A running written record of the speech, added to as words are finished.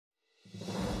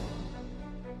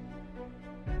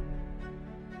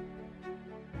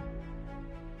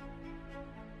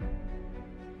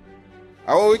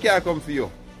How we can come for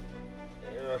you?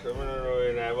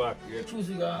 Choose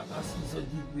you a see so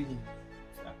deep with him.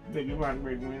 Beg you man,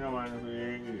 beg me no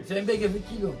man. So I beg you for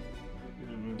kilo.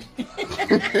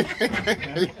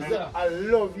 I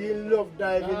love you, love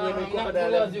diving when you come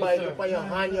down and bite up on your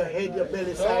hand, your head, your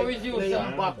belly side, lay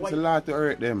your back. It's a lot to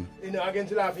hurt them. You know, against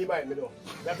the laugh, he bite me though.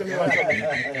 That's me watch something.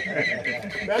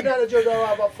 I'm not a joke, I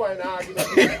have a fine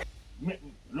argument.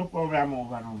 Look over and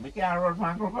over now. We can't run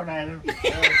from crocodile.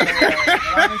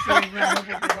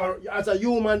 As a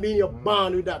human being, you're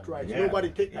born with that right. Yeah.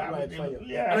 Nobody take that right from you.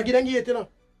 Yeah. And again, you know,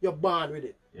 you're born with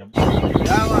it. Yeah,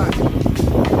 man.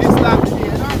 This lap here,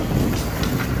 you know?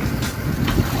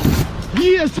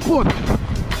 Yes, spot.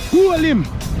 Hold him.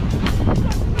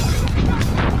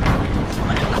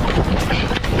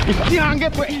 He can't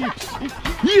get to eat.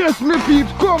 Yes, me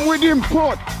peeps, come with him,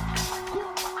 pot.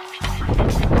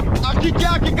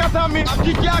 Akiki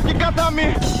got at me.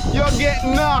 You get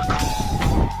knocked.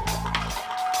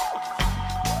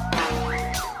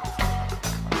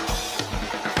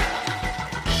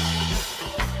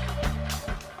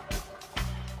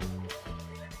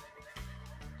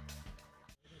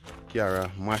 Kiara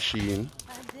machine.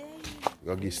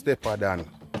 You give stepper down.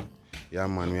 Yeah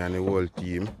man, we and the whole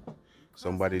team.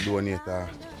 Somebody donate a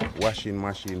washing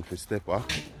machine for stepper.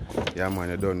 Yeah man,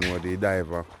 you don't know the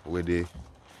diver with the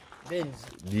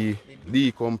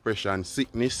decompression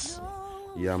sickness.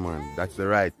 Yeah man, that's the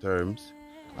right terms.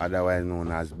 Otherwise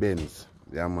known as bends.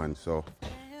 Yeah man, so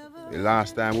the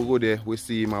last time we go there, we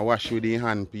see him wash with the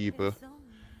hand people.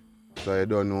 So you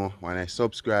don't know when a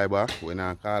subscriber, we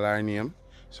not call her name.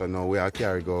 So now we are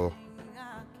carry go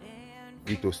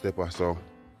get to stepper. So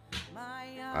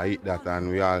I eat that, and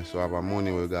we also have a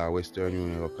money we got Western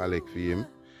Union to collect for him.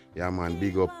 Yeah man,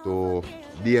 big up to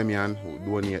Damien who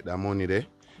donate the money there.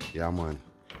 Yeah man.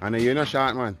 And you're not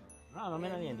short man? No, I'm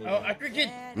not in there. Oh, a cricket?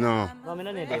 No. No, I'm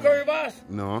not in A there. curry boss?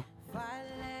 No.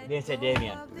 They say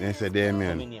Damien. They say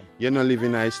Damien. You not live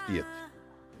in a state.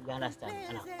 You understand?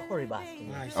 And a curry basket.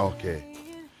 Nice. Okay.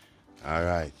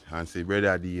 Alright. And see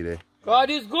brother D there.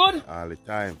 God is good. All the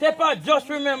time. Stepper, just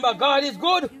remember, God is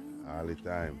good. All the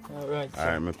time. Alright.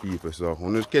 Alright, my people. So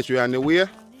when you catch you on the way,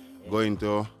 going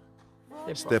to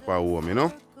stepper home, you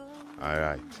know?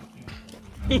 Alright.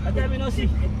 But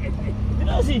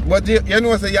you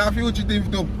know, say you're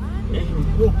fugitive too.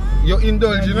 You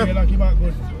indulge, you know?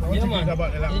 Yeah, man.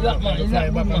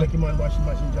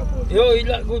 Yo, he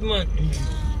look good, man.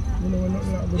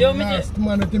 Yo, last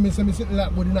man tell me say me sitting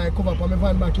like good and I cover up on my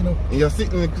van back, you know. You're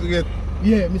sitting to get...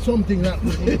 Yeah, me something like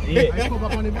good. Yeah. I cover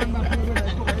up on the van back, you know. I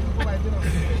cover it,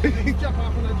 you know. Chop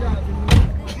off on the jar.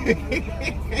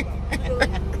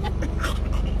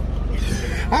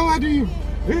 How do you?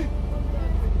 Eh?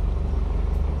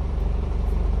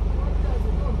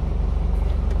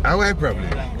 How I problem?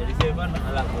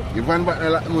 The van back a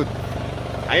lot good.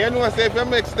 And you know, say if you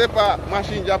make stepper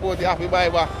machine drop out, you have to buy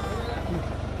back.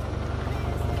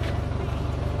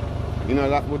 You know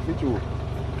that good for you.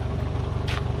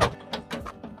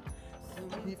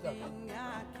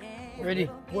 Ready?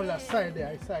 Hold that side there,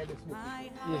 I side this.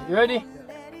 Yeah, you ready?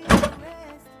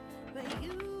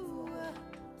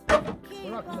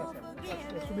 Yeah.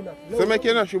 So make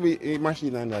you not should be a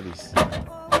machine under this.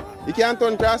 You can't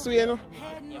turn crossway, you know?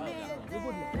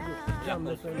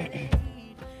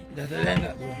 That's a land.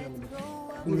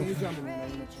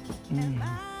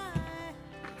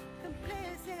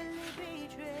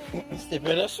 Step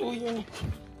it up, so you know.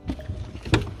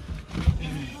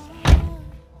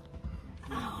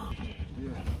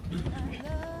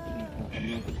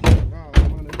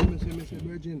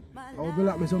 I will be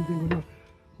like me something good.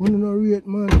 When you know rate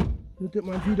man, you take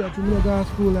my feet out to me go to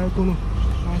school like you know.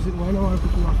 I said, why not want to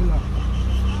come off that?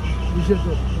 You shut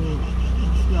up.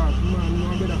 Start man, you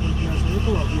want better from here, so you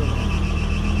come up here.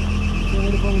 So when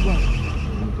you come back,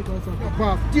 you take out some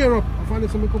path, tear up. I find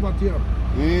something come back tear up.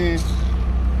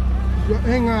 You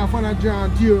hang off on a jar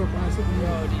and tear up and something.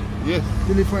 Yes.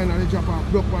 Till you finally drop off,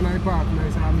 drop on the park, and I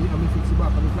say, I'm fix it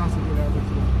back, and the plastic will have it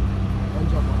and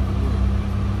drop off.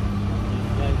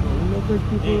 This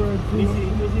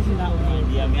is not one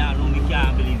idea. I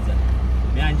can't believe that.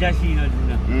 Me and Jashi not do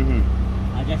that.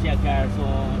 And Jashi car so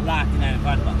locked in my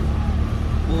van back.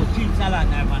 Oh, chips are locked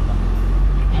in my van back.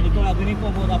 And the car going to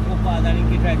come out of Papa and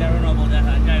he try to run about that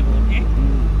and drive out. And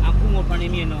come up on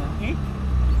him here now.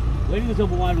 When you go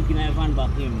look in my van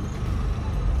back,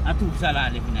 I took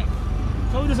salad every night.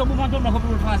 So we just move on to the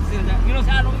couple fast. You know,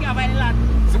 I don't care about a lot.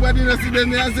 Somebody not see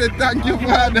them and say thank you,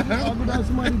 Father. That's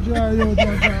my joy.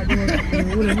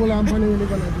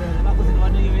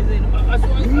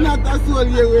 Not a soul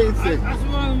here, we say.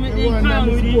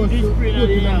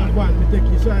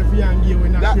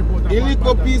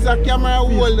 little piece of camera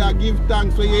holder give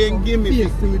thanks for you ain't give me.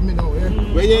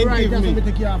 Where you ain't give me.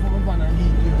 Take you off of my van and give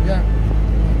you, yeah.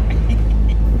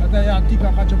 After you take a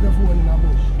catch up your phone in a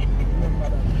bush. Remember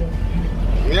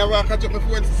that. You never catch up my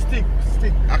phone? Stick.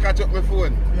 I catch up my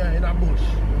phone. Yeah, in a bush.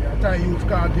 After you use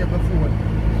card, take my phone.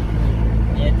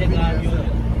 Yeah, take off your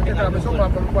Take off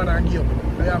someone from the van and give you.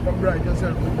 You have to bright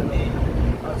yourself with me now.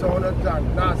 That's how you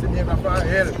done. Nasty nigga for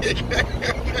hell.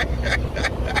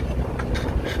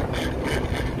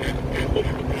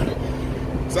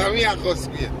 So me a cuss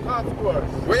me? Of course.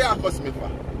 Where you cuss me for?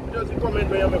 Just comment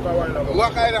when you make a while ago.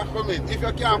 What kind of comment? If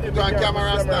you can't put on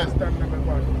camera stand.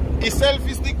 The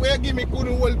selfie stick where you give me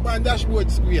couldn't hold on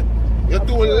dashboard screen. You're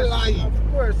too live.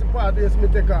 Of course, the part is me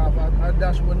take off a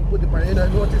dashboard and put it on. You know,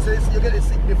 notice you get it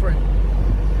sick different.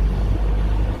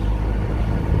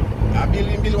 I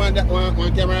Bill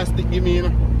one camera stick give me, you know.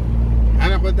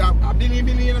 And I put a Bill,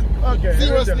 you know. Okay.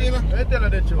 Seriously, you know. I tell you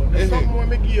the truth. There's something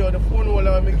when I give you, the phone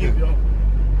holder when I give you,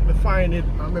 I find it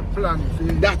and I plan to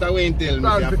That's what I tell me.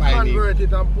 plan to convert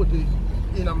it and put it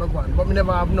in my van. But I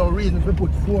never have no reason to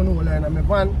put phone holder in my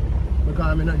van because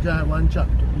I'm not drive one chat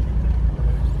to people.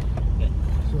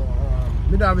 So,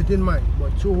 I don't have it in mind.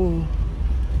 But so,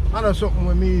 I know something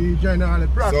when me generally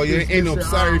practice. So you end up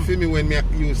sorry for me when me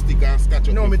use stick and scratch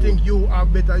up. No, me think you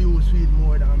have better use feed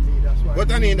more than me. That's why.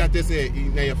 What I mean that you say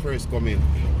in your first comment?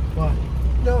 But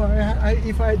no,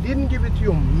 if I didn't give it to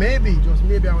you, maybe, just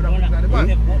maybe I would have put it at the back.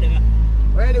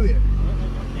 But anyway,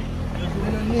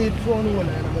 you don't need phone holder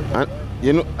in the back.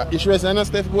 You know, you sure say no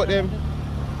Steph got them?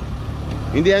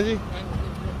 In the NG?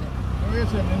 You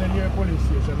said in the near police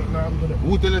station, now I'm going to.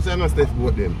 Who tell us no Steph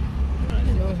got them?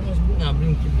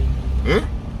 Huh?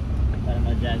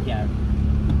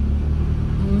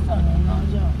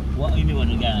 What you mean what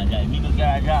the garage? Me no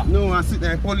garage. No, I sit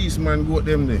there, policeman got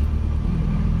them there.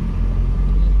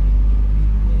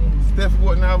 Steph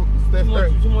got now, Steph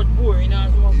heard. Too much boring,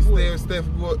 too much Steph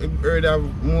got heard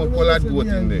of more colored goat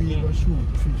in there.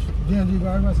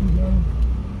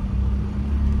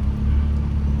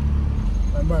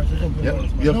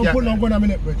 Don't put no gun on my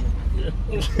neck, Bridget.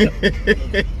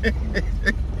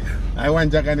 I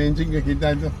want Jack and engine you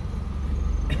can.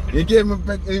 You gave me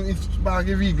park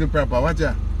the vehicle proper, watch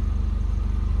ya.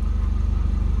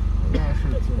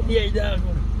 Yeah, that's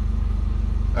one.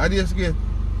 How do you skate?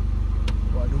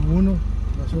 What do you know?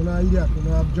 That's all I idiot. You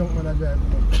don't have junk man drive.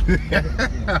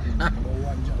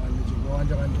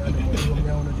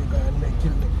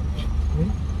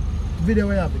 Video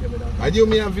where you have video. I do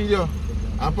me a video.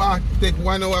 I park, take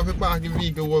 1 hour to park the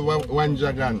vehicle with one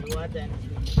dragon.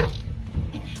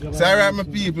 So alright my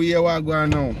people, here what going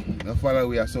now. The follow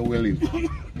we are so we live.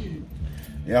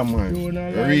 Yeah man.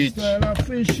 Reach.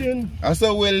 That's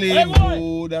how we live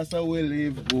good. That's how we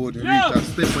live good. Reach a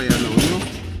step for you now, you know?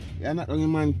 You're not only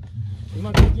man. You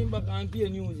might catch him back and play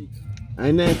music. I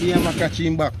never see him catch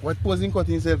him back. What posing cut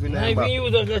himself in the back? I think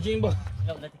you don't catch him back.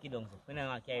 No, not take it down. When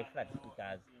I carry flat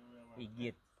because he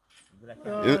get.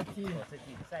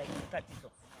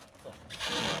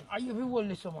 Are you be hold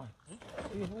this one, man?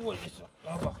 You be hold this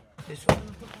one. This one.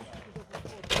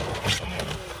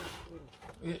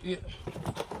 Yeah.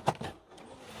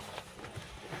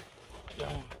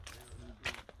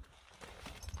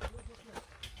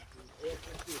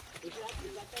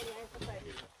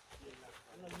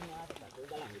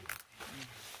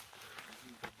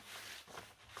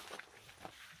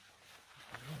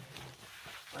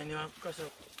 I know, cross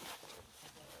up.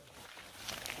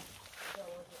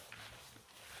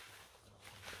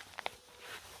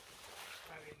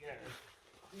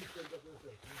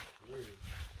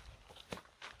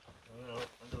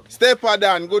 Stepper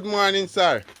Dan, good morning,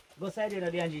 sir. Go side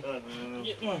there, Angie.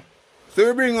 So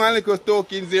we bring one little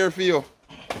tokens here for you.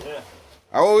 Yeah.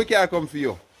 How we can come for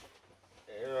you?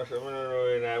 You know, so I don't know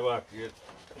when I walk yet.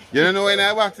 You don't know when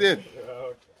I box it?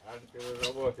 Until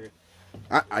about it.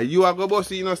 You are going to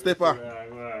see no Stepper?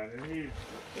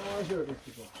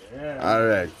 Yeah.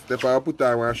 Alright, Stepper will put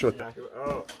on one shirt.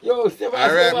 Oh. Yo, Steph,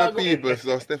 Alright, my people,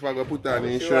 so Stepper will put on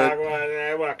his shirt.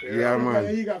 Yeah,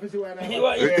 man. You put on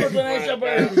a shop.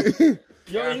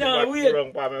 Yo, no, wait.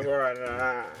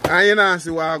 And you know,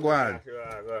 see what I go on.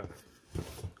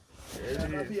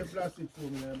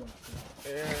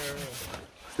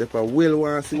 Stepper will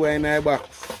want to see what in the box.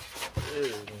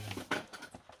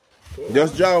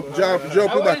 Just drop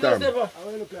the bottom.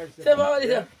 Stepper, what is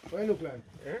that? What look like?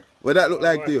 What that look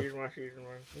like to you?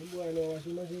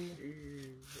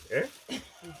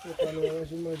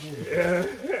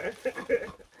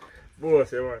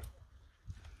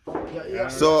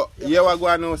 So, here we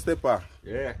go now, Stepper.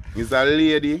 Yeah. It's a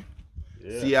lady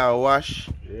see her wash,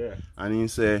 Yeah. and he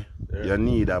say, Yeah. you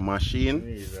need a machine.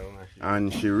 Need a machine.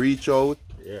 And she reach out,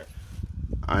 Yeah.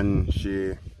 and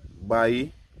she buy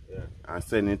it, Yeah. and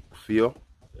send it for you.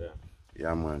 Yeah.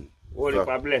 Yeah, man. Holy So-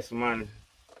 so, bless, man.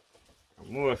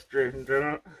 More strength, you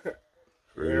know.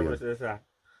 For real. Ever since that.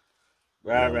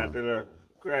 But I got to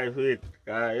cry for it.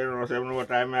 Cause you know, some no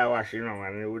time I wash, you know,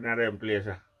 man. It would not them place.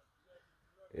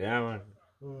 Yeah, man.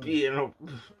 Peeing up.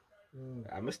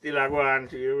 I'm still a go on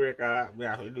to you because I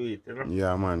have to do it, you know.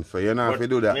 Yeah, man. So you not have to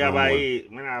do that Me no have to more. eat.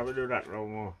 Me not have to do that no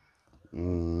more.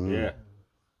 Mm. Yeah.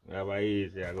 Me have to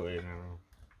eat. I go in now.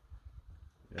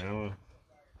 You know. I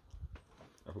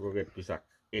have to go get piece of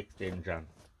extension.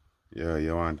 Yeah,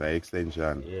 you want an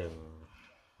extension. Yeah,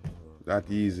 man. That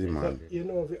easy, man. You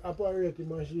know, if you operate the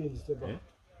machines,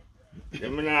 Yeah,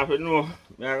 me not have to know.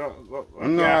 Me I go.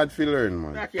 I'm not hard to learn,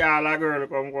 man. That all a girl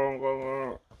come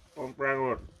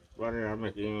promote what they are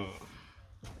making.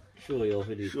 Show you how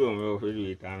to do it. Show me how to do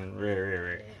it and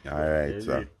very. Alright,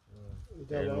 sir.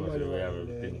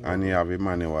 Everything. And you have a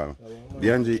manual.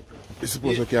 The Angie, you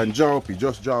suppose you can draw up it,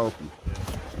 just draw up it.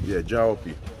 Yeah, draw up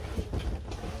it.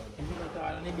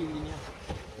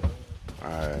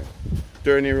 Alright.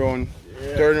 Turn it around.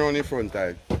 Yeah. Turn around in front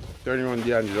side. Turn around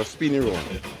the Angie, just spin it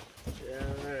around. Yeah,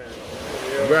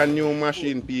 man. Brand new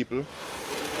machine, people.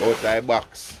 Outside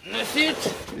box. That's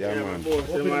it. Yeah, man.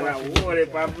 Holy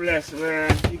bless,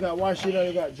 man. You got washing and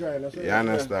you got drying. That's what You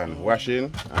understand?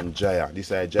 Washing and Jaya.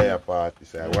 This is Jaya part,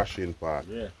 this is washing part.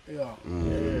 Yeah. Yeah.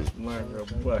 Yes, man.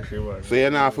 Wash it, man. So you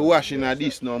don't have to washing at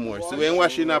this no more. So when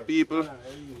washing at people,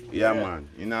 yeah, man.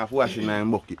 You don't have to washing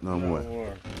in bucket no more.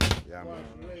 Yeah, man.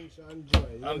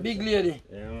 And big lady,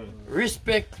 Yeah, man.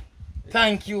 respect.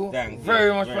 Thank you Thank you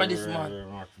very much for this, man. very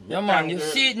much. Yeah, man, you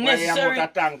see it necessary.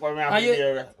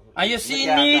 And you see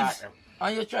needs,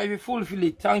 and you try to fulfill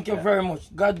it. Thank you very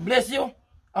much. God bless you.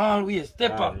 Always.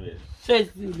 Step up. Always. Say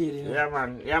it to the lady. Yeah,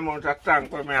 man. Yeah, man. Thank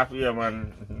for me after you,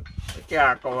 man. I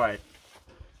can't cover it.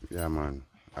 Yeah, man.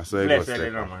 I saw you go Blessed, you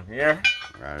step know, up. man. Yeah?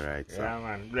 Alright, sir. Yeah,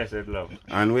 man. Blessed love.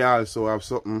 And we also have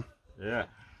something Yeah.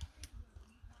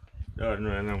 Don't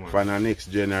know, no, man. for the next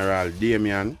general,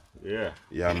 Damien. Yeah.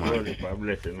 Yeah, man. Only for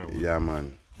blessing, no, man. Yeah,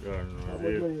 man. Don't How much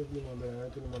know. money you give, man? I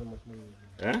tell you how much money you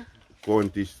give. Huh?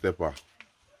 County stepper.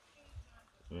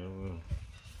 Mm.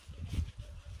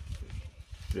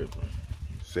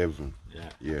 7. Yeah.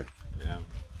 Yeah. Yeah.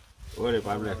 Only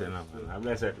for blessing, no, man. A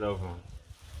blessed love, man.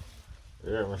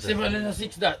 Yeah, man. 7 and a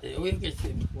 6 that day. We get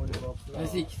 7. A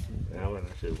 6. Yeah, man.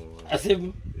 I say, man. A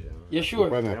 7. Yeah, man. You sure?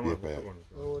 Look on Yeah, the man. paper. Man.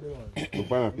 Oh, they want.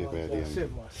 Look on the paper, Damien.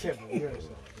 7, yes, sir.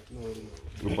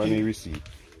 Look on the receipt.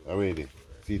 Already.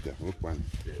 See that. Look on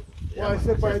it. Why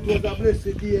separate was a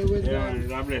blessed day when Yeah, man.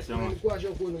 God bless you, man.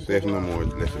 Safe no more,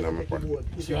 left in my pocket.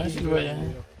 See, I see where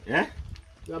you Yeah?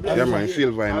 Yeah, man.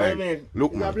 Silver in I line. mean,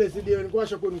 Look, It's a man. blessed day when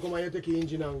Kwasha couldn't come and you take the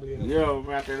engine angle, you know. yo,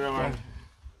 man, I tell you, man.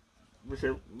 We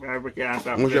say, we can't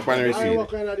stop. Much up on the I receipt.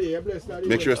 work on a day, I bless that day.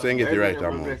 Make sure you get the right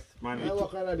amount. Man, I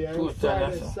work on a day, Two and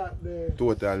Friday, thousand. Saturday.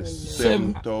 Total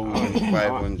Seven.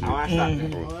 7,500. I want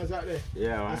Saturday. Oh, on Saturday. Yeah,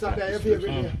 I On want Saturday, your Saturday.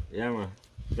 favorite day. Yeah, man.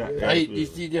 Right, you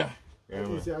see there. Yeah,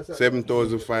 man. You see, on Saturday.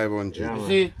 7,500. Yeah, man.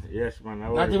 See? Yes, man.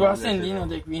 Not even send, you know,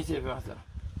 the Queen Savior.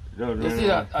 Don't You see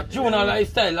that? A Junior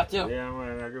lifestyle, that you. Yeah,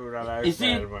 man. I do that You see?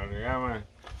 lifestyle, man. Yeah, man.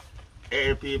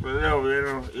 Hey, people love you,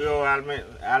 know. You, I'll me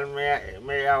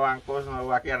have one cousin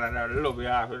over Canada, love you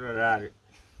half, you know, that.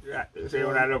 Yeah, say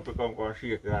when I love to come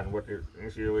shake hand, but you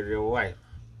see with your wife.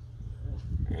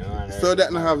 You know, So that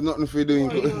don't have nothing for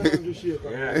doing. yeah.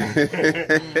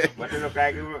 But you look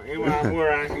like you want more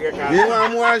and shake hand. You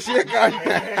want more shake hand?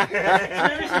 Yeah,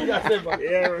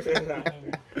 we say that.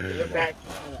 You look like.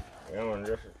 Yeah, man,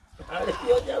 just.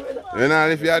 You know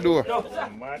if you do.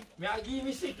 Man. May I give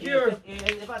me secure?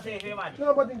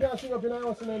 No, but you can't swing up in the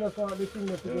house and then that's how they swing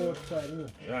up to go outside, you know.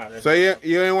 Yeah, that's. So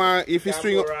you ain't want, if you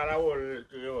string up. Run And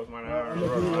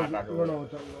make you run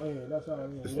out of that's how I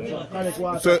mean. That's how panic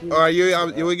water. So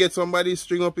you will get somebody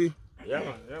string up here? Yeah,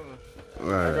 man, yeah, man. I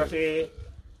Right.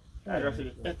 just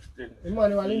see extend. The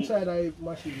manual inside the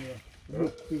machine here.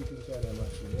 Look feet inside the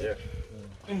machine. Yeah.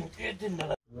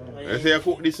 You say you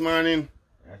cook this morning?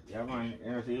 Yeah, man.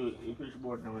 You see, you fish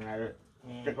boat now, and I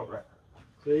take up that.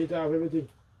 So you eat off everything.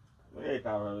 We ate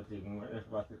out everything. We just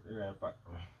put it in the pot.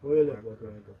 Where you left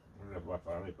water? We left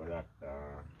water, we put that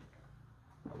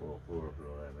about 4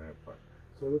 floor in the pot.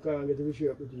 So we can't get the fish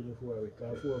up between the 4 weeks.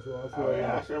 4 floor, 4 Oh,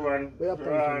 yeah, so man. We have So,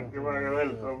 plenty you want to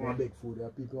welcome, man. big food. There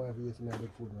are people who have eaten that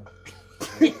big food, man.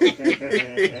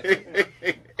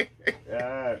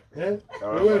 Yeah. Eh?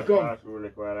 So, You're welcome. that's really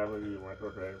quite a big one,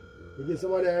 so, You get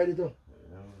somebody ready too?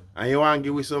 And you want to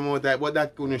give me some more type, but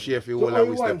that couldn't share for you So all how of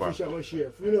you we want step fish I go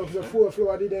share? You know, if the 4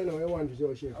 floor did there now, you want fish I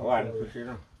go share? I want fish, you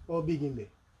know. How big in there?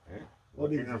 How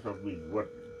big? Not so big, but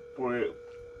for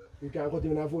you can cut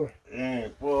him in a 4.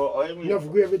 for I mean.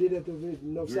 Enough gravy did it to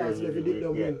enough sauce left to dip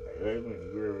down in.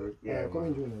 Yeah, Come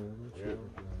in, Junior.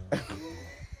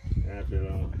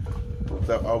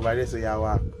 So over there, so you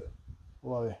walk.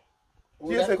 Why?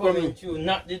 Yes, I come in. You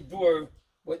not the door,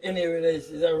 but anyway, this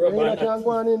is a I rubber. can't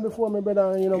go on in before me,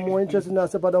 brother. You know, more interested in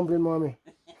that supper dumpling, mommy.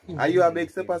 Are you a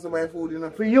big step of my food, you know?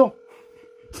 For you.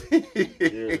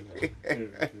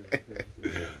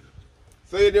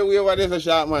 So you do over there, so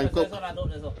sharp man. Come.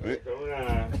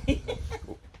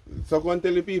 So come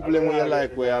tell the people them what you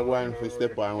like where you're going for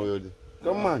step on where you do.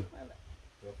 Come on.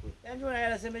 Then you want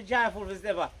to say me joyful for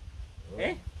stepper.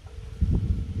 Eh?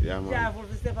 Yeah, man. Joyful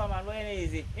for stepper, man. Going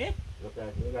easy. Eh?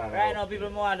 Right now, people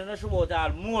want to know about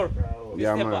all more.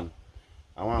 Yeah, man.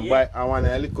 I want bite. I want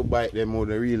a little bite them more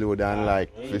really would than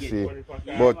like to see.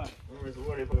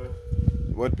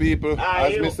 But people,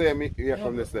 as me say, me here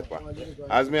from the stepper.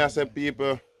 As me I say,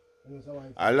 people,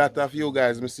 a lot of you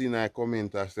guys me see in a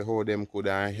comment as to how them could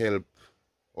help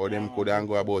or them could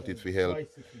go about it for help.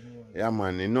 Yeah,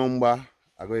 man. The number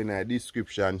I go in the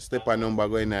description. Stepper number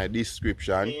go in the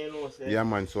description. Yeah,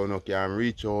 man. So you can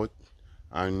reach out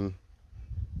and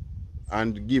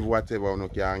give whatever you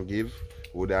can give.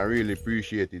 Would I really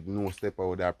appreciate it? No stepper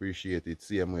would appreciate it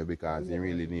same way because he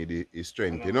really need his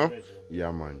strength, you know?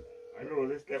 Yeah, man. I know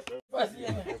this step.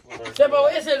 Step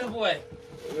out yourself, boy.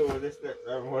 You know this step.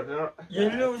 You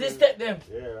lose this step them.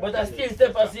 But I still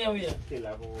step the same way.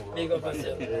 Big up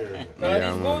yourself. God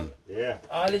is good. Yeah.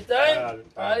 All the time.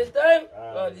 All the time.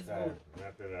 God is good.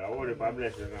 I want to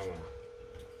bless you now, man.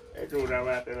 I do that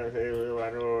matter. I say, we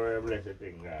want to bless the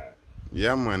thing, God.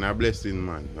 Yeah, man. A blessing,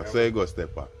 man. That's how you go,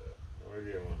 stepper.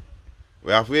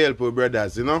 We have to help our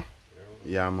brothers, you know?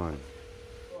 Yeah, man.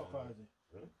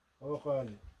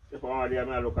 If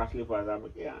I look at slippers, I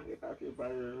can't get a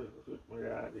slippers.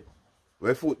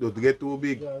 Where foot don't get too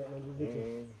big. A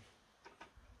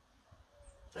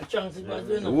chance it was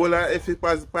doing. Well, if it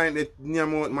pass pint, it near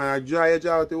mouth, man, I dry it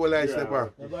out the whole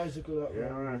stepper. The bicycle.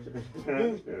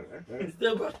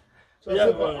 Stepper. So, yeah,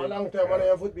 a long time when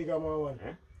your foot become one.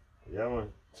 Yeah, man.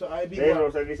 So I big they one. know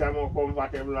so this is more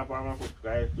comfortable for my foot,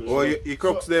 guys. Oh, you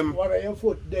crooks them. One of your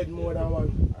foot dead more than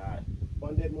one. Alright.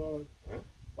 One dead more than one.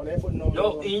 One of your foot no.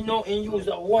 No, you know, he use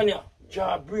a one year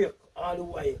jaw break all the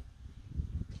way.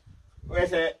 We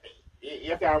say,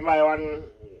 you can buy one.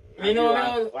 You know,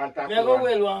 one taxi. I go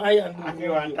well one iron. If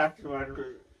you want taxi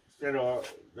one, instead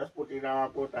of just put it on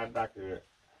put and taxi.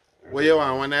 What you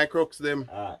want? One I crooks them?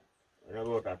 Alright. You don't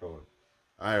go that one.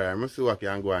 Alright, I'm see what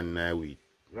can go on now week.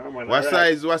 No, man, What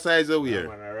size are we No, here?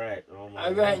 man, alright. No, man.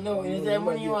 Alright, no, anytime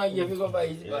money you want, you go buy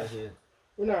it.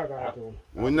 We're not going to.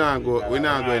 We not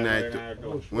going night.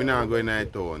 We not going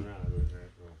night town.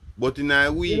 But in a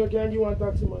You week, know, can you want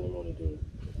taxi money too?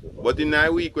 but in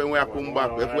a week when we are come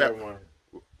back, if we are,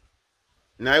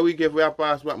 in a week if we are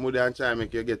pass back more than time,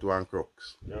 make you get one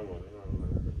crooks. No, man.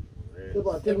 So,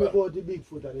 but tell me about the big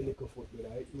foot and the little foot, but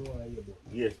I know I hear about.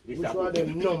 Yes, this Which one of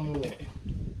them numb more?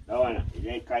 That one.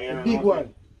 The big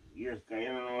one. Yes, because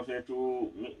you know, say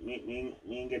to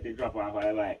me get the drop off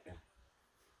my bike.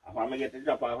 If I get the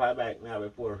drop off my bike, I have a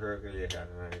poor circulation.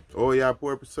 Right? Oh, yeah,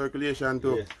 poor circulation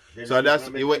too. Yes. So that's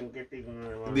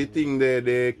the thing,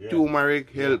 the turmeric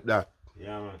help that.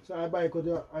 Yeah, man. So I buy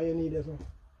because I need this one.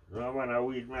 No, man, I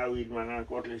weed man, and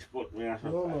cutlass put me or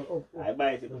something. No, man, up. I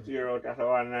bicycle tear out after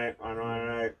one night.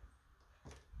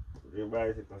 The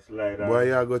bicycle slide out. Boy,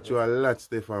 you go through a lot,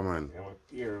 Stefan, man. I want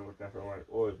tear out after one.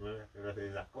 Oh, man, that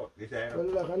is a cut. This is Well,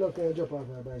 look, I know can jump off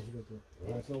my bicycle too.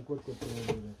 Some cut.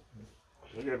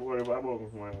 I get worried about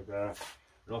bugs, man, because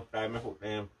enough time I put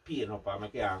them pain up and I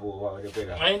can't go over the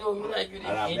pedal. I know you like it,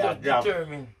 And you I just jump.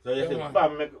 determined. So you see,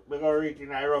 bam, we go reach in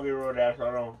a rugged road there,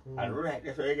 so now. And right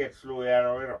there, so you get slow here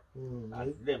now, you know.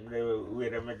 And them, they way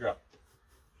them drop.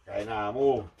 I now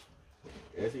move.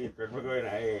 You see, when we go in,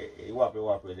 you whap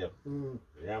with them.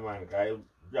 Yeah, man, because you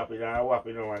drop it and you whap,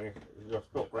 you know, and it's just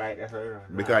stuck right there, so you know.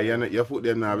 Because your foot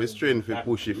them now have strength to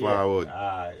push it forward.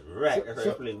 Right, that's so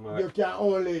you fling, You can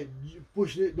only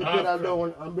push the pedal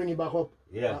down and bring it back up.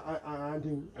 Yeah. And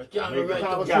thing. You can't You go right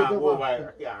can't to go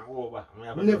over.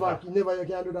 Never you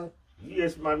can do that.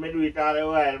 Yes, man, I do it all the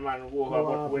while, man. Go over,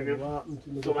 but when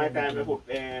you, so my time I put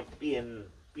pain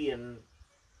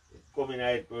coming out,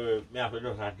 I have to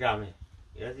just a jam it.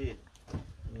 You see?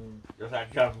 Just a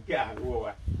jam, can't go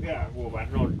over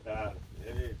none.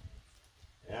 You see?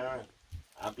 Yeah.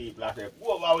 And people say, go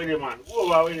over with him, man.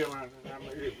 Go over with him, man.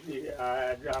 I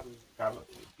jam,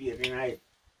 pain in it.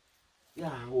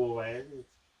 can't go over it.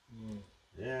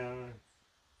 Yeah, man.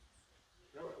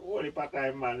 Holy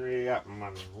patay man, really happen,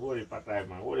 man. Holy patay,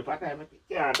 man. Holy patay, man.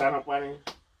 Can't turn up on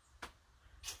it.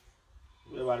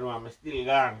 Whatever do I'm still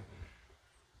gone.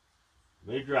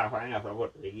 Me draft and I have to go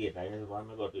to the gate. I just want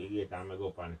to go to the gate and I go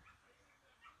up on it.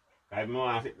 Because I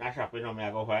want to sit in the shop, you know,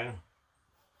 I go for it.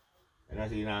 And I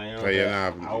see now, you know,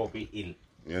 I hope he ill.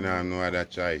 You don't have no other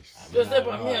choice. Just step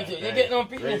on me, you get no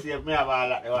picnic. Let's see if I have all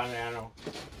that one there now.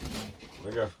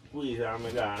 We just squeeze and I go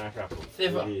in the shop.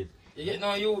 Safer. You get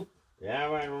no youth. Yeah,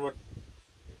 man, what?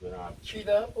 Cheat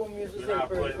up on me, You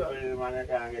know, man, I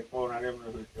can't get pound of them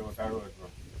to fish out the road, bro.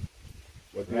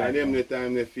 But in them the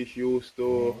time the fish used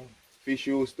to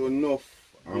enough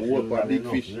and whoop a big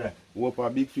fish. Whoop a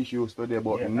big fish used to there,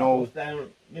 but now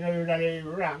You know, you really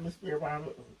ram the spear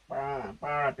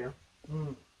parrot.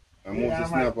 and most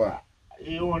snapper.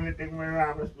 The only thing we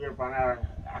ram the spear pan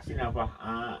a snapper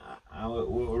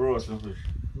and roast some fish.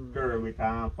 Turbot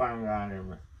and panga and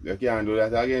them. You can't do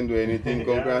that again, do anything.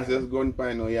 Come across this gun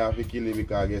pine now, you have to kill it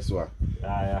because guess what?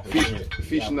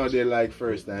 Fish not there like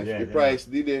first time. The price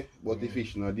did it, but the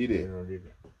fish not did it.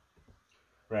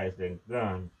 Price then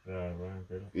gone.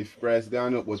 If price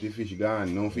gone up, but the fish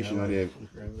gone. No fish not there.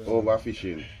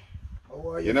 Overfishing.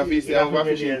 You know fish say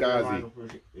overfishing, Kazi?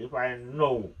 If I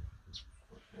know,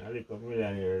 I look a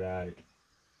millionaire that.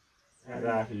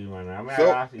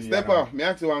 So, Stepper, me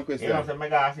ask you one question. You know, so I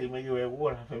got to see me give a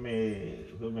water for me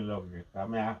luxury.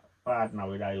 Because I partner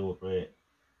with a youth where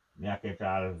I catch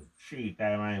all 3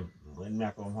 times when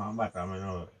I come from bottom, you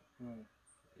know.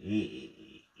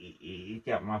 He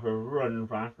kept me to run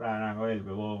from start and go help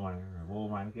the woman. The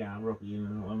woman can't broke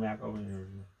in when I come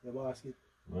in. The basket.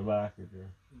 My basket, yeah.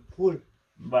 Full.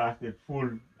 Basket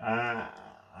full.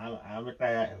 I'm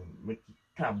tired. I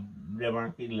stab them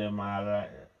and kill them all.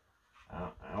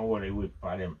 And what they whip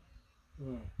for them.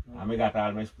 And I got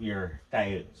all my spear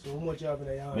tied. So much you have in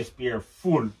the yard? My spear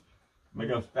full. I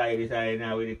just tie this side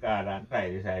now with the card and tie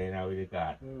this side now with the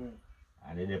card.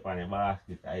 And they dip on the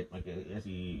basket. You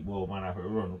see, bow man have to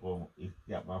run, come, if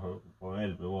you have to help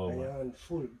the bow man. And your hand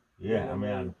full? Yeah, my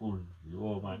hand full. The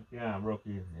bow man can't broke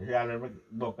in. You see, all them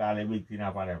buck all the big thing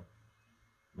up on them.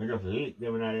 I just lick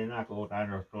them and they knock out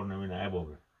and just turn them in the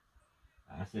bubble.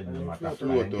 I said them at the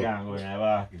float up. Can't go in the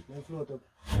basket. They float up.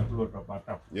 They float up at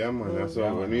top. Yeah, man, that's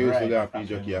how when we used to have fish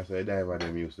jockey, I said diver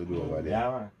them used to do over there. Yeah,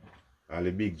 man. All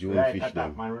the big June Right fish at them.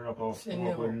 top, man, we look up with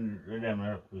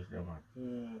them, fish them,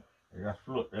 man. They just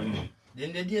float them.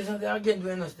 Then the days of the again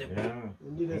doing no step. Yeah.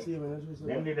 Them did the same, that's what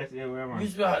Them did the same way, man. You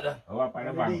spell that? Over up on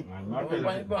the bank, man. Not Up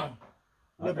on the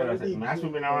bank. I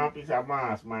swim in one piece of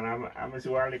mass, man. I'm see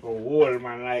one little hole,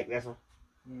 man, like this.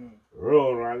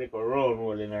 Roll, one little roll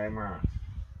hole in the mass.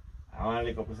 I want a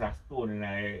little piece of stone in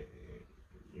a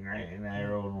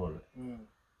round hole.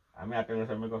 And I tell you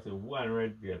something, I see one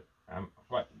red tail.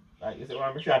 Like you see when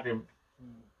I shot him,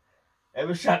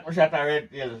 every shot I shot a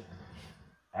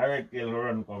red tail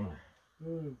run come.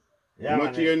 Yeah, How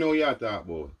much you know you talk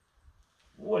about?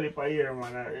 Only per year,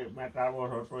 man. I talk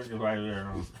about 25 years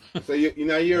now. So you,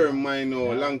 in a year, mind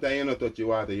now, long time you not touch the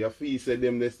water. Your feet said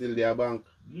them they still there bank.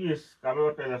 Yes, come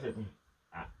out tell you something.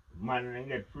 Man, they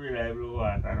get free like blue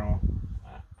water now.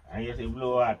 And you see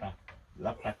blue water,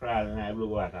 lobster crawl in the blue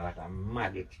water like a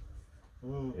maggot.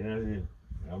 You know, see,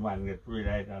 a man get free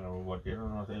like that now, but you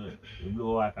don't know, say, the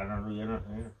blue water, no, you know,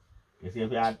 you see,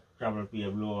 if you have travel for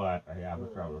your blue water, you have to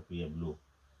travel for your blue.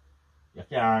 You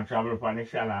can't travel for the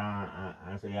shallow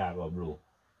and say you have a blue.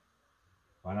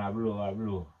 When I blue, I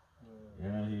blue. You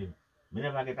know, see, I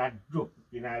never get a joke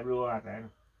in the blue water,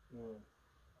 you know.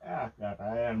 Yeah, that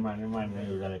Iron Man, the man they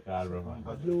usually call rough.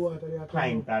 A blue water they are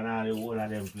Pint and all the whole of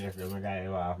them places, they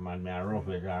drive off, man, me a rough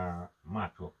it and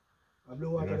macho. A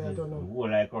blue water they are turn The down. whole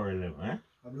like curry them, eh?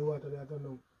 A blue water they are turn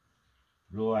down.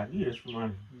 Blue water, yes,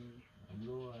 man.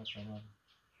 Blue water, man.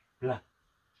 Black.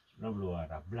 No blue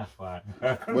water, black water.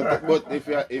 But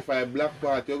if I black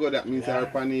part you go, that means I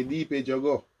pan the deep edge you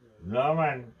go. No,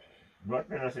 man. But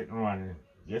tell us it, man.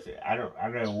 You see, I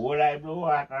don't whole like blue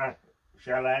water,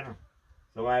 shall I know?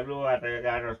 So my blue water, you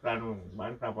gotta stand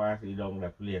on top and see down the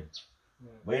plane.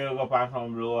 But you go past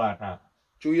some blue water.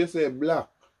 True you say black.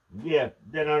 Yeah,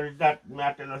 then on that,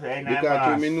 I tell you, say, in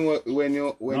Because you know when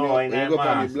you go on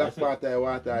the black part of the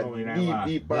water, No,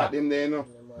 deep part them there, you know.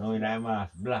 No, in a mass,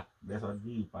 black. That's a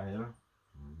deep, you know.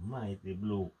 Mighty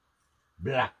blue.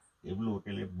 Black. The blue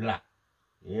till it black.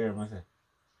 You hear me say?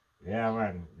 Yeah,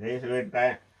 man. This is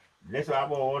time. This is about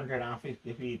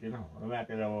 150 feet, you know. I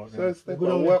tell you about So,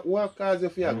 Stephen, what cause you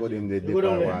feel go them the deep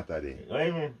water there? What do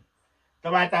you mean?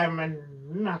 So by the time I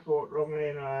knock out wrong,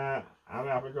 you know, I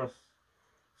have to just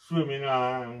swimming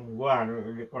and go on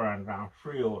with the current and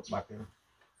free out back in.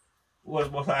 Was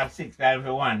bus had 6 times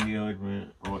for one day with me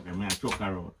out there, me and choke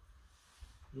around.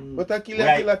 But I kill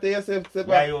to yourself, I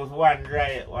Stepa. use one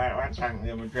dry, one tank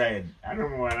me tried. I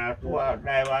don't know when I 2 hours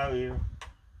dive out, you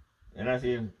know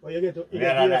see? Well, you get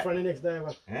here for the next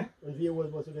diver. Eh? When you was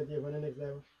supposed to get here for the next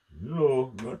diver.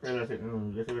 No, don't tell us it.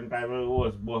 No. Just when time I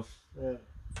was boss. Yeah.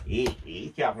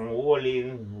 He kept on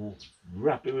rolling,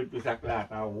 wrap it with piece of cloth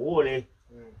and roll it.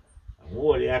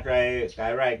 Roll it,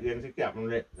 I right against the captain,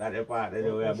 that the part that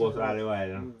they were boss all the while.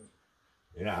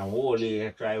 You know, and roll it, I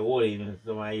try rolling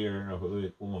into my ear, you know, for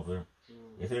it come up. You know.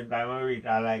 Just when time I reach,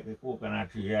 I like the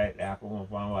coconut tree right there, come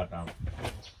up and water.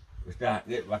 We start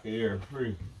get back here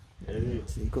free.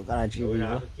 See, coconut tree, so we don't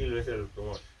have to kill yourself too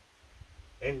much.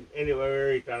 Anywhere we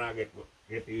reach and I get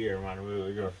here, man, we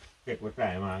will just take our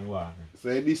time and go on. So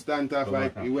a distance of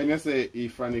like, when you say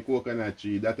if from the coconut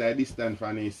tree, that a distance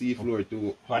from the sea floor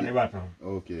to... From the bottom.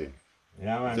 Okay.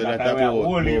 Yeah, man, So that that time we about,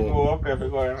 go up there,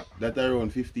 go, you know. that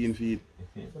around 15 feet.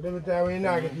 So every time we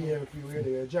not get here, we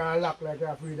anyway, John lock like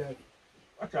a free dive.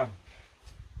 Watch out.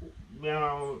 Me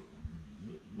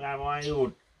want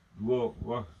you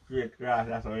go straight across,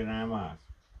 that's how you know mass.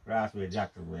 Cross with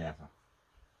Jackson way, that's all.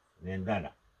 Then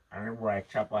Dada. And the boy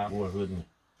chop off goes with me.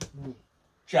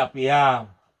 Chop yeah.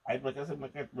 I put us in my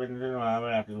cat bend, you know, I'm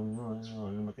like,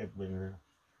 no, my cat bend.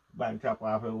 But chop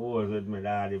off the goes with me,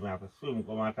 daddy, I have to swim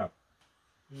come on top.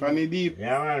 Funny deep.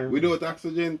 Yeah, man. Without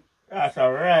oxygen. That's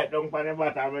alright, don't put the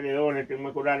bottom of the only thing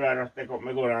I could have done is take up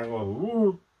my gun and go,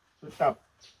 woo, to stop.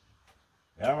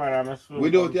 Yeah, man, I'm a swim.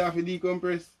 Without you have to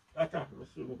decompress. That's all. I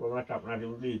swim come on top, not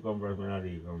even decompress, not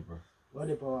decompress. What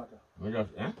the water? I just,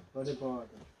 eh? What the water?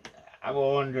 I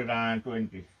go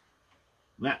 120.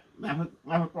 I have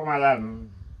to come along,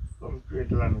 come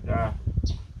straight along, because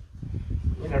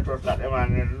I don't trust that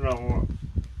man, no more.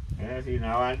 You see,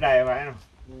 now I dive,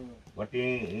 you know. But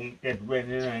he gets bent,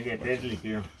 you know, he gets deadly,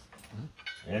 you know.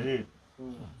 You see?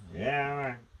 Yeah,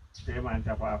 man. Same man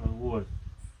chop off the wood.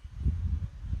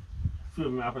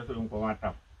 Swim me off the swim come on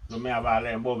top. So me have all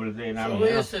them bubbles in. So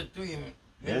what you said to him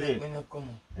when you come?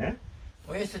 Eh?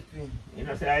 What you said to him? You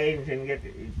know, say I ain't get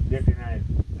in it.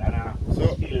 And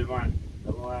So- kill man.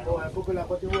 Oh, I forgot like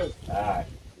what it was.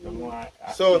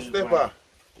 So, Stepa,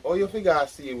 how you figure I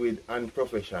see with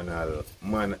unprofessional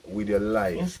man with your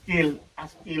life? A skill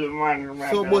man.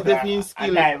 So, but if he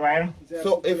skill- man.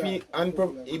 So if he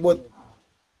but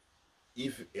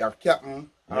if a captain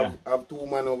have 2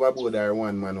 men overboard or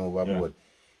 1 man overboard,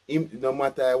 him, no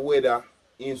matter whether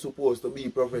he's supposed to be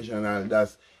professional,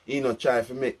 that's he not try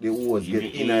to make the hose get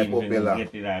in a propeller.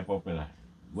 Get in a propeller.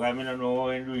 Well, I don't know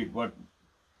how to do it, but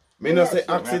Me no say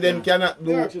accident cannot Let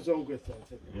me do. ask you some questions.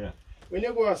 yeah. When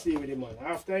you go and see with the man,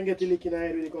 after you get the lick in the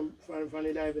head when you come from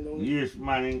the diving down, Yes,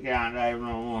 man, he can't dive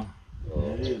no more.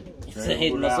 Say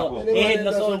head no so. the man Head no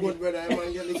that's so so. good, brother. The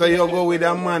man get lick So in you the go head. with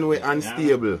a man with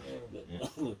unstable.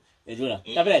 Hey, Juna.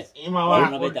 Tablets. We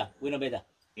no better. We no better.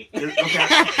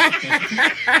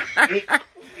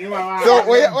 So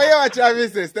what you want to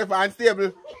say, Steph,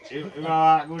 unstable?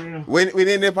 When we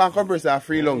need a compressor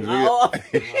free lungs. Oh. I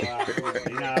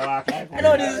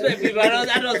don't disrespect people. I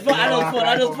just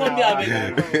phone me. I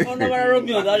don't know what I rub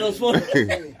you. I just phone.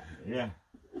 Yeah.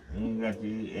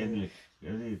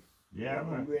 Yeah,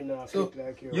 man. Brain not So, fit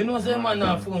like you know, say man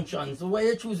not function. So why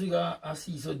you choose to go and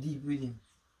see so deep with him?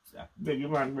 Beg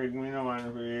man, beg me no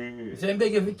man. So I'm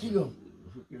begging for kill him.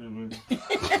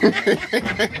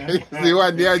 See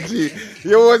what they are, G?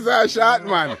 You was a shot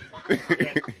man. I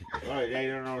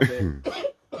don't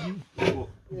know.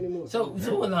 So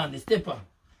hold on, the stepper.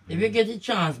 If you get a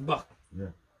chance back, Yeah.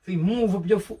 if you move up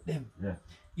your foot them, Yeah.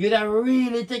 you'd have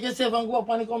really take yourself and go up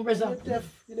on the compressor.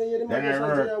 You don't hear the Then man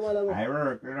I say that while I work. walk. I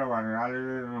work, you know,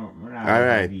 and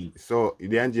Alright, so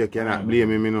the Angie cannot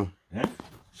blame him, you know. Eh?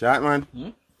 Shot man,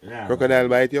 Yeah. crocodile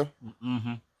bite you?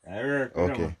 I work.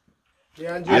 Okay.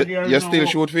 Yeah, You still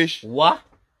shoot fish? What?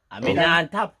 I mean, on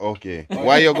top. Okay.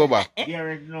 Why you go back?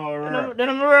 There is no work. Then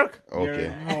I'm work. Okay.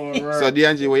 There is no work. So the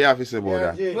Angie, what you have to say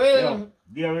about that? Well,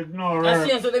 There is no I work.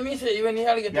 see, so let me say, when you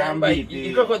alligator Yeah, bite, me,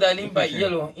 the crocodile in bite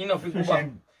yellow, enough to go back.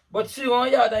 But see,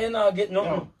 one yard, you not get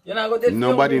nothing. You not go get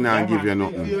Nobody nothing. now give you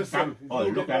nothing. yourself. Oh,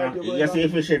 look at that. You see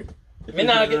fishing. Me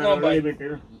not get no bite.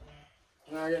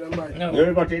 Nah, get them back. No.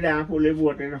 You got to down pull the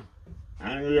boat, you know.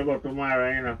 And you go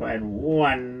tomorrow, you know, find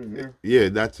one. Yeah,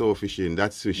 that's all fishing.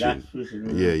 That's fishing. That's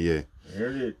fishing. Yeah, yeah.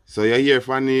 Really? So you hear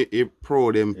from the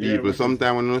pro them Yeah, people. but-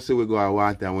 Sometimes when you see we go out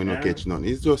water and we don't Yeah. catch none.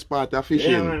 It's just part of Yeah,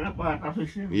 fishing. man, a part of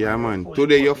fishing. Yeah, man.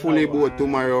 Today you're fully boat,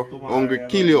 tomorrow hungry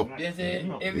kill you. They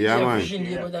say every Yeah, day man. fishing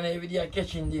day, but then every day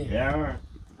catching day. Yeah, man.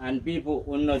 And people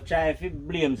will not try to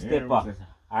blame stepper.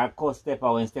 I call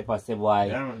Stepper when Stepper say boy,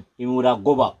 Yeah. he would have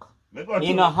go back. Me go He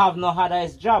through. no have no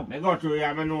hardest job. Me go through.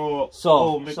 I know.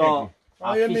 So, me so,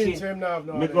 How you mean him now have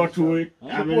no Me go through it.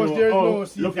 I Suppose know. there's Oh, no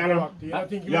sea look for at the him. rock. You don't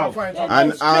think you Yo. will find something?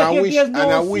 And I If wish, there's and no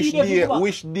I wish sea, there's there, no-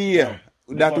 wish there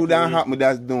that would have happened.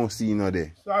 That's no sea no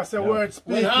there. So I say word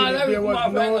speaking, Well, if let me there was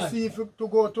come no back, sea to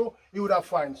go to, you would have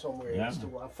find somewhere Yeah. else to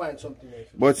go and find something else.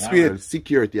 But straight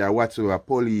security or whatsoever,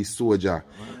 police, soldier,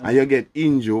 and you get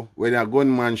injured when a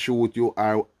gunman shoot you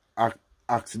or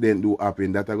accident do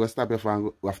happen, that I go stop you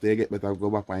from after you get better go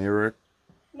back on your work.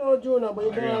 No, Jonah, but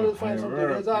you can Yeah, always find yeah, something. yeah,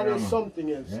 There's always yeah.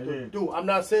 something else Yeah, to yeah. do. I'm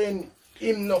not saying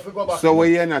him not to go back. So where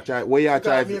you not try, where you because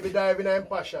try? maybe diving in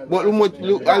passion. But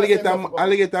look,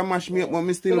 alligator mash me up, but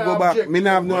me still go back. Me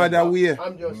not have no other way.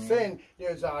 I'm just saying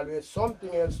there's always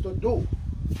something else to do.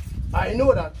 I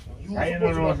know that. You I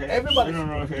supposed don't know. to, everybody.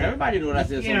 Everybody know that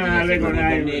there's something Yeah, else they going gonna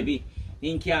on, have- maybe.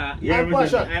 In care. Yeah, I'm me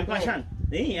say- passion. I'm passion.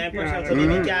 Yeah, I'm passion. Yeah, So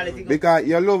maybe can't let it go. Because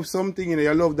you love something, you know,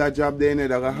 you love that job there, you know,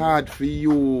 that's hard for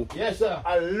you. Yes, sir.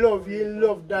 I love you,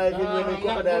 love diving Nah, when you I'm come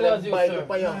not down good and as you, bite sir.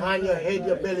 up on your hand, your head,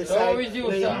 your belly So side, with you,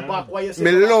 then sir. your back while you sit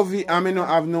Me back. love it and me no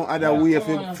have no other way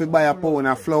for buy a pound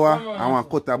of flour and one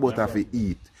cut of butter for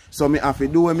eat. So me have to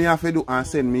do what me have to do and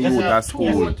send me Yes, youth sir. to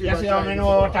school. You see how me know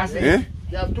what I say? Eh?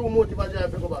 You have two motives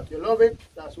to go back. You love it,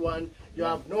 that's one. You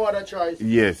have no other choice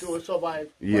Yes. to survive.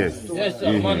 Yes. To- Yes,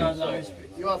 sir. Manners and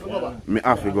respect. You have to go back. Me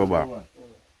have to go back.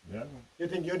 You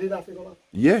think you did have to go back?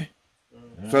 Yeah.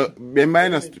 So remember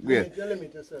not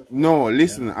Limit yourself. no,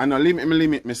 listen, I no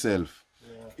limit myself.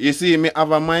 You see, me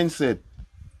have a mindset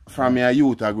from your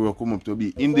youth I grow come up to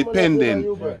be independent.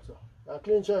 A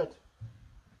clean shirt.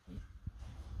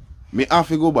 Me have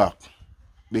to go back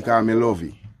because me love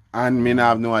it. And me not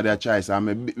have no other choice. I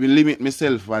me limit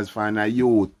myself as for a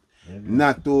youth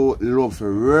not to love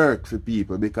for work for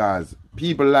people because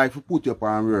people like to put you up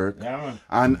on work Yeah, man.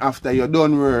 and after you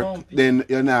done work then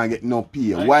you not get no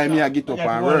pay. Why me I get up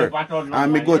and work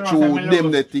and me go through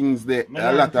them the things there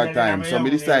a lot of times. So me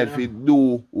decide to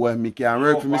do what me can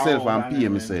work for myself and pay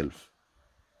myself.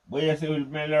 But you see with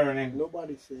me learning,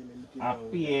 Nobody's saying anything. I wrong.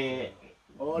 pay,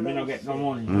 All me I'm no get no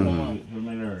saying, money for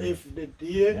me learning. if the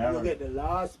day Yeah, you man. get the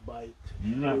last bite,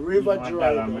 No, the river $1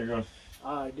 dry me up,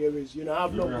 just, there is, you know,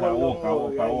 have no You gun just no walk,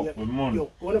 more. walk with money. You're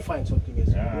going to find something else.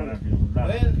 yeah, You're gonna-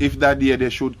 that is that. Well, If that day they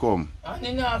should come. and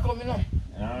then now coming up.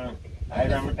 Yeah, I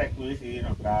don't take police, you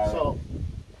know, cause So,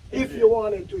 if you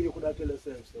wanted to, you could have tell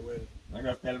yourself, so, well, I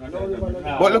just tell myself, No, no, no,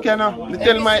 no. But look here now, me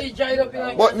tell my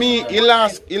but me, he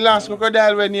last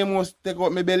crocodile when he must take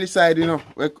out my belly side, you know.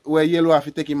 Where yellow have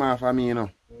to take him off of me, you know.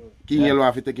 King yellow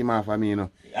have to take him off of me, you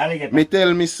know. alligator. Me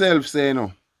tell myself, say, you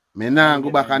know, me nah go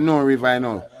back a no river, you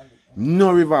know.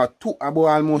 No river, about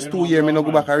almost 2 years, me no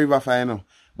go back a river for, you know.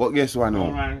 But guess what No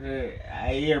now? man say,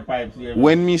 I hear pipes here.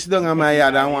 When me sit down in my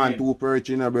yard and want 2 perch,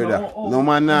 you know, brother. No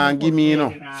man nah give me, you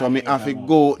know. So me have to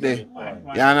go out there.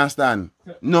 You understand?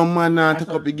 No man nah take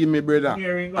up to give me, brother.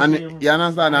 And you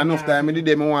understand? Enough time me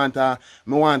did me want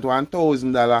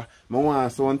 $1,000. Me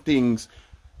want some things.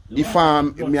 The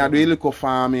farm, me a do a little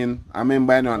farming. I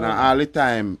remember you know, now all the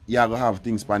time you go have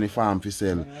things on the farm to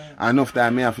sell. Enough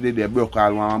time me have to do the broke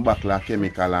all one bottle of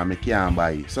chemical and me can't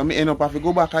buy it. So me end up have to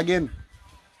go back again.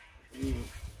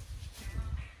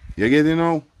 You get it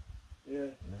now? yeah.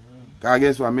 Cause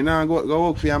guess what? Me nah go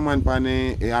work for a man pan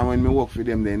and when me work for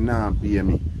them they nah pay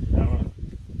me. Yeah, man.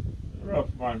 Rough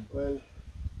man. Well,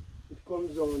 it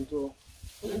comes down to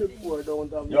the poor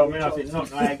don't have Yo, no me not say choice.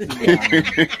 nothing like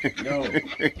this. Yo,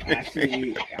 I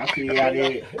see how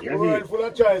they, The you world see, full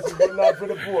of choices, but not for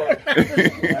the poor.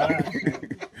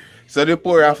 So the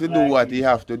poor have to do what he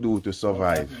have to do to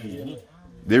survive.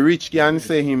 The rich can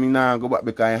say him nah go back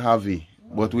because he have it.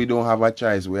 But we don't have a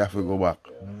choice, we have to go back.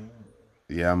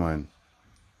 Yeah man.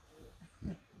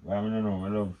 I don't know, I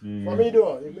love see. For me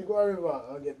though, if me go a river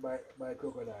and get by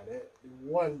crocodile, the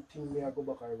one thing me I go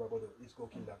back a river go do is go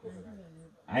kill that crocodile.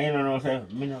 I don't know, say,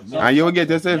 me no, me And you will get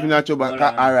yourself in a trouble.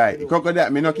 Alright. Crocodile,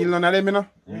 me no kill none of them, you know?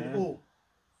 Who?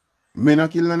 Me no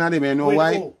kill none of them, you know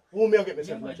why? Who me I get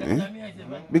myself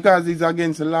like? Because it's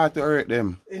against the law to hurt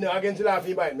them. You know, against the law, if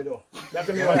he bite me though. That's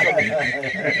what me want to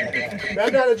do.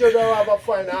 I'm not the judge who have a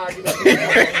fine argument.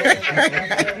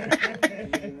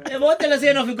 They won't tell us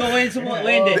enough to go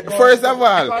when they. First of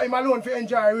all, Because him alone for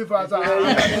enjoy rivers and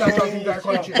enjoy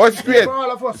country. but straight, For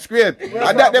all of us. straight.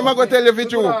 I that them I go tell you the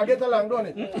truth. Get along, don't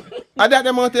it? I that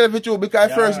them I tell you the truth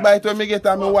because first bite when me get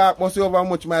and me walk must see over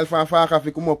much mile from Farka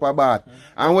fi come up a bat.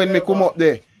 And when me come up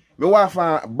there, me walk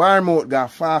from Barmouth got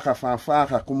Farka from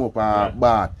Farka come up a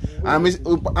bat. And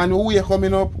we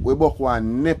coming up, we book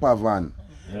one NEPA van.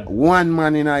 Yeah. One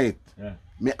man in it. Yeah.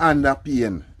 Me under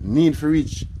pain. Need for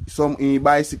reach some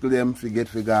bicycle them forget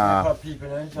figure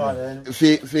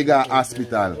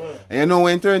hospital. And you know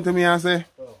when he turn to me and say,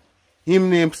 him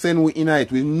name send we in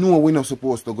night, we know we not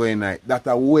supposed to go in night. That's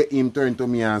the way him turn to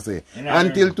me and say.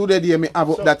 Until today me have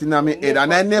up that in my head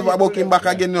and I never book him back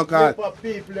again no call.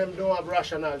 People them don't have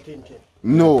rational thinking.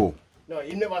 No. No,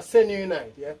 he never send you in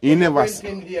night, yeah? He never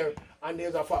in there and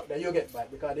there's a fact that you get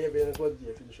back because the evidence was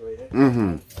there to show you.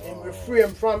 He refrain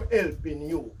from helping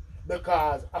you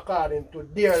because according to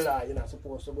their law you're not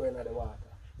supposed to go into the water.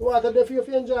 The water there for you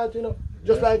to enjoy it, you know.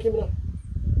 Just like him, you know.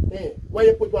 Hey, why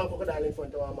you put one crocodile in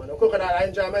front of one man? A crocodile I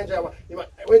enjoy one. What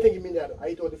do you think you mean there?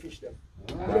 I told the fish them.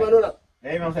 You never know that?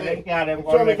 They don't say they can't them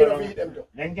So come make you feed them too.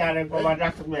 They can't them come and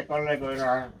just make on like going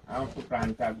on and put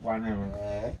on tag one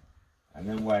and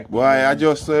then why? Boy, I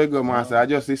just saw go master, I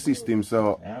just the system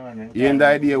so you ain't the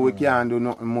idea we can't do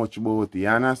nothing much about it, you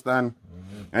understand?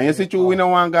 And you see true, we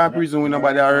don't want to go to prison, we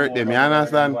nobody hurt them, you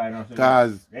understand?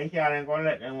 Because they can't go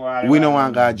let them we don't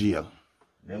want to go to jail.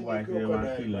 Them boys they want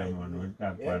to kill them man with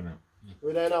tag one.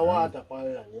 We're in a water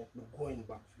pan land, we're going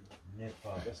back.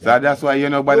 So that's why you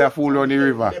know bother fool on the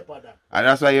river. And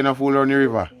that's why you know fool on the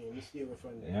river.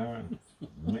 Yeah man.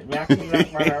 Me a kill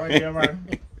that man right there man.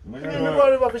 You go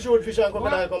river to shoot fish and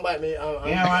crocodile come back me.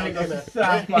 Yeah man, it's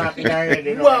soft party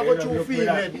already. You want to go to feed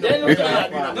head. Then look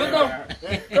at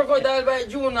that. Crocodile by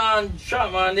June and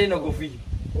shot man, they no go feed.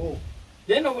 Oh.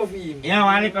 They no go feed him. Yeah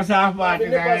man, it's soft party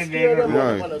already.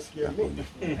 Never scare me.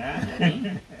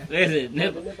 Listen,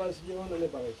 Never scare me,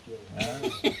 never scare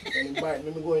me. And he bite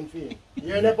me, me go and feed him.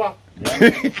 You never?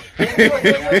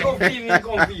 they go feed me,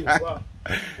 come feed him.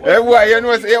 Hey boy, you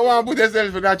know you want to put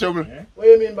yourself in that trouble. What do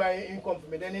you mean by him come for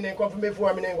me? Then he didn't come for me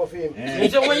before me, then go for him. He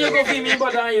said when you go feed me,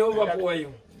 but I overpour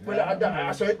you. Well,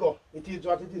 I saw it go. It is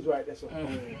what it is right there, so.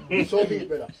 So be it,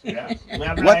 brother.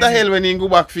 What the hell when you go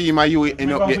back for him and you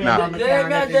end up getting up?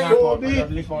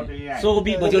 So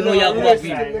big, but you know you have to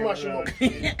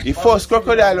feed. The first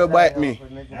crocodile will bite me.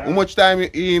 How much time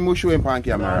he must show him on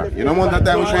camera? You know how much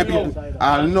time we show people?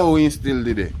 I know he still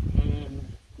did it.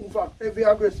 In fact, every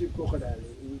aggressive crocodile,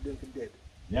 he will be dead.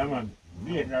 Yeah man,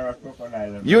 be a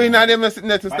crocodile. You in them sitting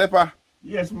there to stepper?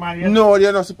 Yes man. Yes. No,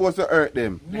 you're not supposed to hurt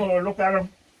them. No, look at them.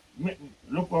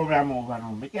 Look over them over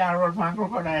now. We can't run from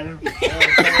crocodile. We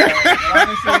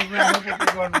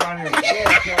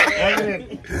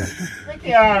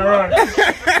can't run.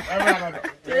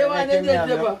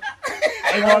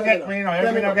 He won't get me, you know.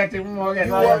 If he don't get him, he won't get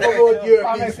me. You have about your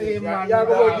business, yeah? You have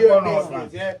about your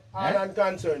business, yeah? All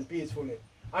unconcerned, peacefully.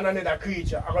 And another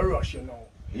creature, I go rush you now.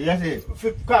 Yes, it.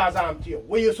 Cause harm to you.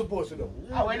 What you supposed to do?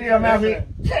 When you're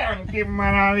can't keep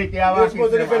man and you're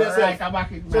supposed to defend yourself.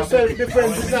 So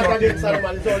self-defense is not against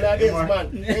animal, it's only against man.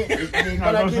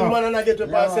 Can I kill man and I get to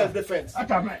pass self-defense? So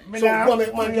come make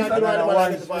man can't kill animal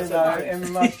and get to pass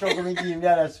self-defense. I'm struggling to give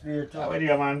that spirit.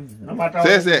 No matter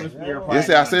Say, you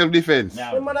say a self-defense.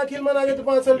 When man kill man and get to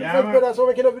pass self-defense, brother, so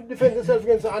we can defend yourself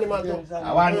against the animal too.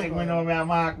 I want to me know me a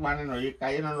mark man, you know. You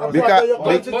know. Because you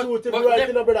constitute the right,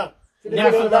 you know, brother.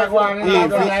 Yeah, so that one,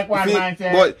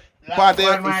 but part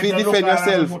of if you defend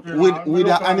yourself with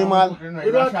an animal,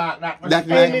 that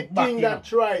anything that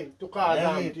try to cause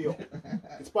harm to you,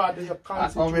 it's part of your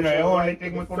constitution.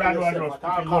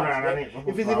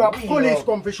 If it's even a police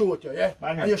come to shoot you, yeah,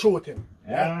 and you shoot him,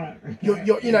 yeah,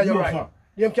 you're in your right.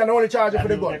 You can only charge you for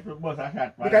the gun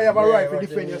because you have a right to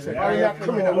defend yourself. Are you not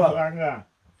criminal?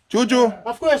 Juju,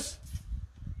 Of course.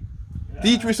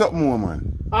 teach me something more,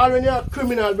 man. All when you're a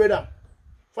criminal, brother,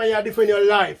 for you defend your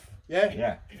life,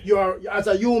 yeah? You're, as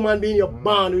a human being, you're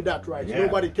born with that right. So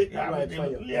nobody take that right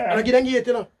from you. And again, you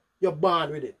know, you're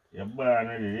born with it. You're born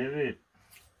with it, is it?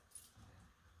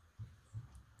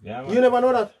 Yeah, You never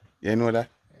know that? You know that?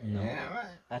 No.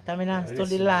 That time I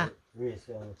study law.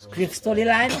 Script study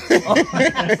line.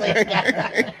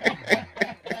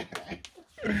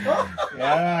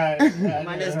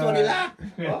 Man, study law.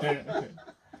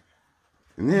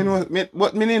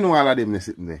 But me know all of them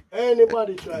sitting there.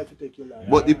 Anybody try to take your life.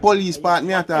 But the police part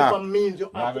me attack.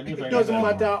 It doesn't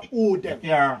matter who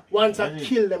them. Once I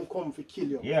kill them, come to kill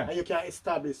you. And you can't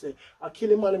establish, say, I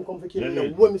kill him and them come to kill me.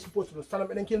 What am I supposed to do? Stand up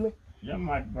and then kill me? You're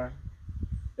mad, man.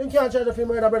 They can't charge you for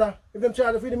murder, brother. If them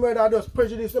charge you for the murder, just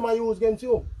prejudice them and use against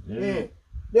you.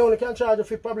 They only can charge you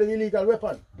for probably illegal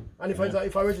weapon. And if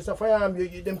I register firearm,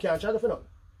 them can't charge you for nothing.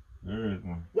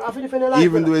 You have to defend your life.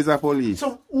 Even though it's a police.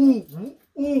 So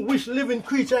who wish living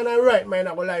creature and a right man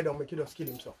I go lie down make you just kill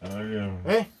himself?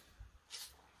 Eh?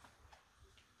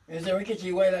 You say we catch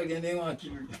you while again, they want to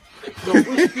kill you. No,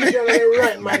 which creature in the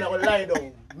right mind that will lie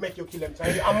down, make you kill them. So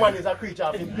a man is a creature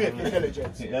of great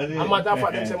intelligence. A matter of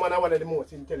fact, them say man is one of the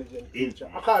most intelligent creatures,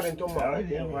 according to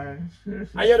man.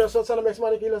 And you just son makes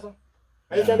man kill yourself.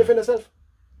 And you can defend yourself.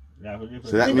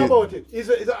 So that Think about it. It's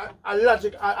a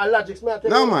logic.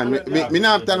 No man, me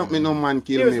not turn up me no man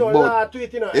kill me, but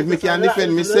if me can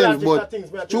defend myself,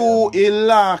 but true in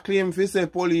law claim fi say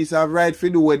police have right to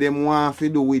do what them want to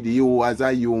do with you as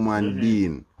a human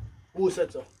being. Who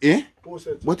said so? Eh? Who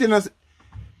said so? But you know,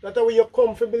 that's the way you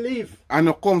come to believe. I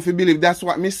no come to believe, that's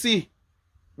what me see.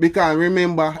 Because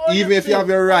remember, even if you have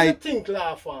your right. What you think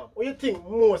law farm? What you think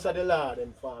most of the law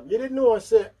them farm? You didn't know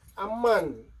say a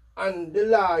man and the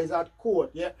law is at court,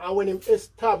 yeah, and when him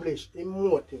establish a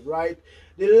motive, right,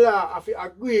 the law have to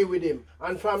agree with him,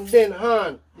 and from then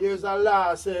on, there's a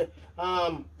law say,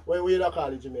 what we call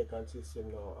the Jamaican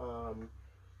system now,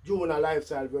 juvenile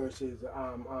lifestyle versus the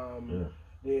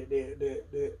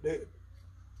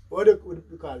what do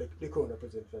we call it, the crown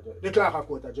representative, the clerk of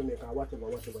court of Jamaica, whatever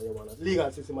you want, legal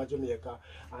system of Jamaica,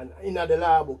 and in the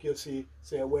law book you see,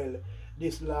 say, well,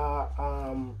 this law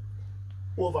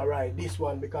override this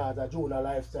one because a juvenile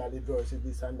lifestyle it versus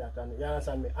this and that, and you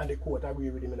understand me, and the court agree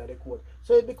with him in the court.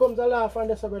 So it becomes a law from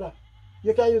this, brother.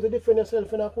 You can use to defend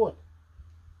yourself in a court.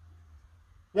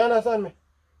 You understand me?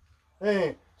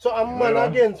 Eh. So a man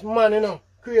against man, you know,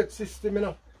 create system, you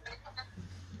know.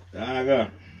 You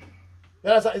understand?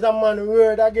 It's a man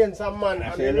word against a man,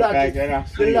 and the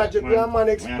logic where a man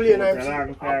explain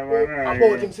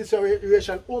about him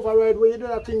situation override where you do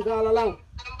that thing all along.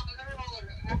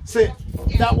 See,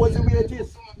 that was the way it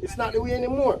is. It's not the way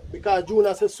anymore because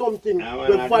Juna says something we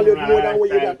valued more than what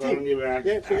you got think.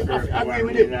 Yeah, so you have to agree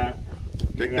with him.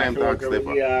 Take time to talk,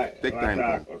 Stephen. Take time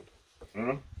to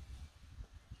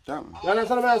talk. You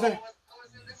understand what I'm saying?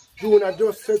 Juna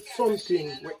just said something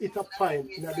where it a point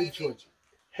in the judge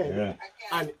head.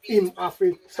 And him have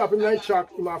to stop him in track,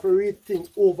 him have to read things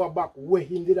over back where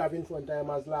he did have in front of him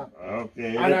as law.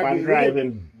 Okay, and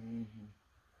driving.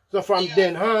 So from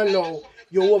then on now,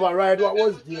 you override what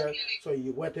was there. So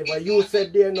you, whatever you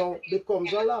said there now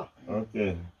becomes a law.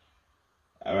 Okay.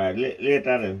 Alright,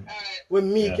 later then.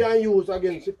 When me can use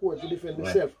against the court to defend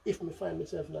myself, if me find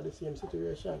myself in the same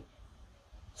situation.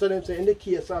 So them say in the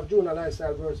case of juvenile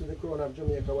lifestyle versus the crown of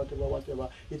Jamaica, whatever,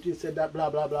 it is said that blah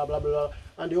blah blah blah blah,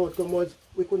 and the outcome was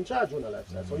we couldn't charge juvenile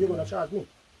lifestyle. So you're gonna charge me.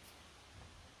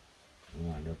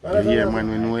 Yeah, man,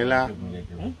 we know the law.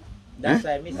 That's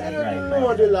why me say I don't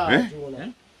know the law,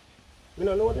 Jonah. I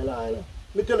don't know the law. You know.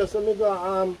 Me tell you something.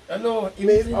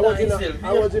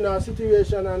 I was in a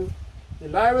situation and the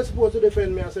lawyer was supposed to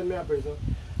defend me and send me to prison.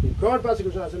 The crown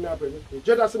prosecution sent me to prison. The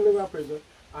judge sent me to prison.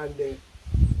 And the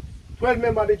 12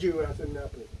 members of the jury sent me to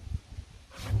prison.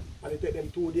 And it took them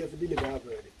 2 days to deliver a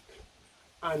verdict.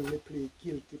 And me plead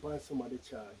guilty on some of the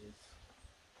charges.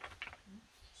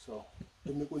 So,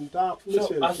 if me couldn't talk for myself.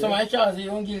 So, as some of the charges, you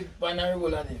don't give by a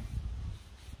role of them?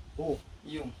 Oh.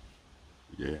 You?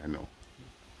 Yeah, I know.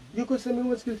 You could say me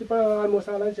was guilty for almost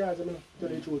all the charges, to tell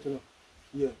the truth, you know.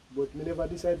 Yeah, but me never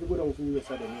decided to go down for the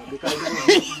rest of them, you know, because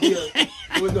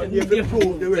there was not there to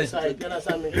prove the rest side, you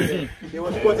understand me? Yeah. There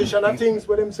was position of things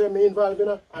where them say me involved, you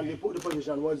know, and the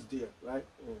position was there, right?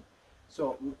 Yeah.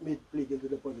 So, me plead guilty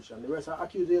to the position. The rest of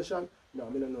accusation, no,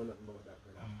 me don't know nothing about that,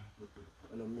 brother.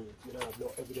 I don't mean, you don't have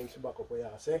no evidence to back up what you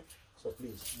say, so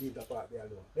please leave that part there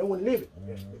alone. They won't leave it,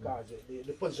 yeah, because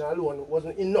the position alone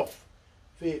wasn't enough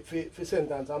for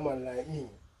sentence a man like me,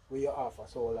 where you offer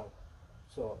so long.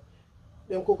 So,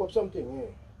 them cook up something,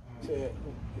 yeah. Say,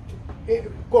 hey,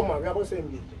 come on, we have to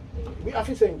send it. We have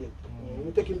to send it.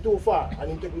 We take him too far,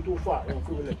 and him take me too far, and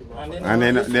we let him off. And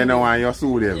then they want you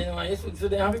sue them. So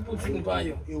they have to put things by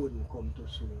you. He wouldn't come to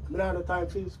sue me. I don't have the time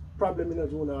for his problem in the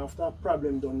zone. After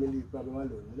problem done, me leave problem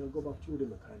alone. I don't go back through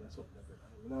them kind of something.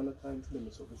 I don't have the time for them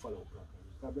to follow problem.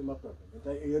 Problem.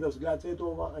 You just glad to take it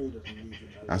over, and you just leave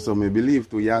it. And so me believe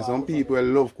too, yeah, some people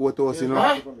love courthouse, you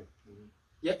know.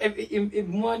 Yeah, if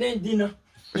more than dinner.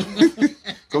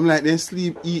 Come like they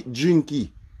sleep, eat,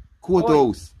 drinky.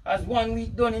 Courthouse. As 1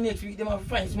 week done, the next week, they have to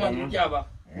find someone to carry back.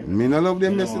 Me no love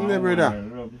them messing there,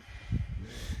 brother.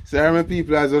 So my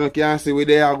people as you can see, we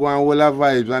there go and hold a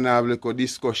vibes and have like a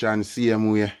discussion,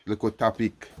 same way, like a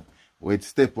topic with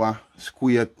Stepper,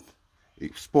 Square,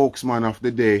 spokesman of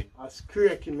the day. I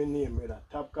squeak in my name, brother.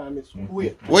 Top call me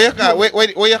Square. What you call?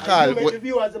 What you call? The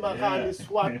viewers them call me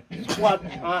Squat.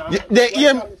 They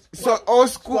aim so all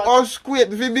square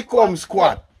if it become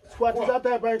squat. Squat is a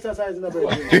type of exercise in the brain.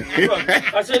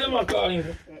 I said them are calling.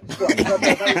 Squat is a type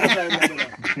of exercise in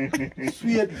the brain.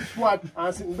 Sweat, squat,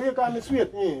 and sitting. But you call me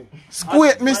sweat.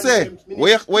 Squat, me say.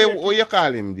 What you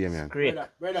call him, Damien? Squeak.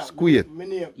 Squat.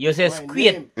 You say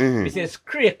squeak. Me say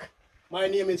squeak. My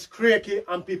name is Scraky,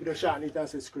 and people don't shorten it and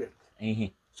say Scrape.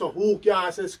 So who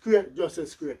can say Scrape, just say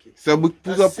Scraky. So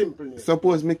That's simple name.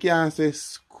 suppose me can't say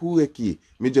squeaky,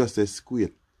 me just say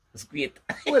squeak. Squeak.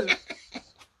 Well,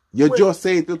 You just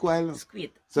say it look while long.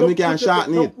 Squeak. So me can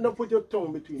shorten it. No, put your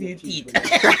tongue between your teeth.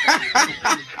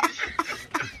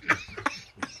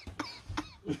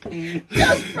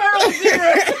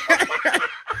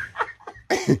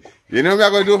 You know what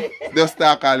I'm going to do? Just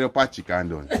start calling you Patrick and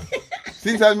done.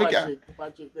 Since I make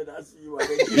Patrick, let us see you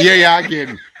again. Yeah,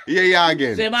 again. Yeah,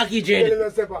 again. Say Maki Jade.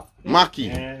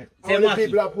 Maki. Say All the Maki.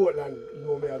 people of Portland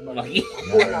know me as Maki. Maki.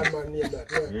 Portland man name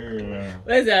that.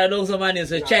 Where's that? I know somebody named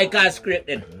so Chai call script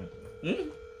then.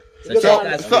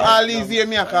 So all these years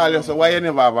me I call you, so why you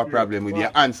never have a problem with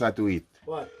your answer to it?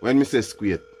 What? When me say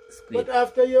squid. But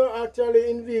after you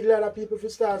actually invite a lot of people to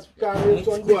start calling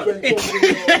some different things,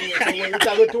 so when you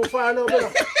go too far now, brother.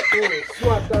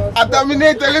 Swat and I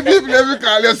terminate tell the people let me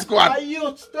call you squad. Are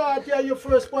you start here your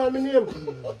first call my name?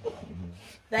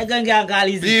 That gun can't call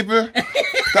easy. People,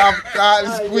 stop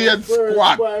calling squid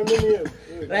squad.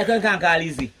 That gun can't call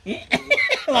easy. I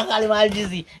call him all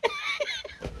easy.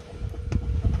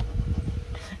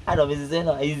 I don't know say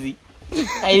no easy.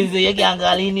 Easy you can't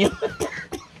call him name.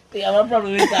 You have a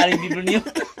problem with calling people name.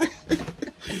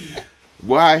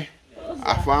 Boy,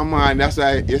 I found man, that's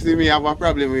why you see me have a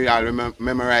problem with all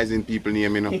memorizing people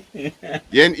name, you know.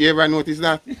 You ever notice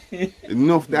that?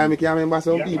 Enough time I can remember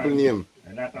some people name.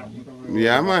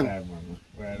 Yeah,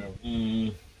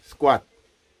 man. Squat.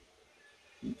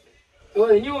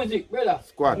 Oh, music, brother.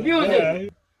 Squat.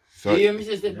 Music. So, You hear me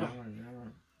say Stephen?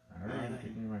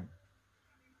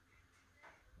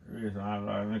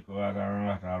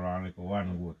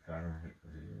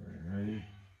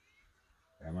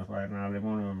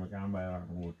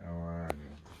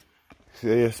 so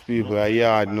yes, people, a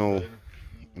yard now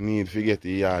need to get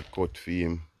the yard cut for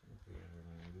him.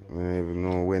 I don't even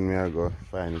know when I go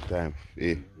find the time.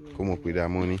 Hey, come up with that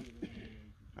money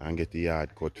and get the yard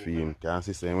cut for him. Can't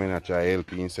see say when I try help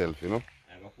himself, you know.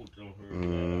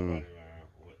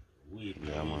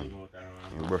 Yeah, man.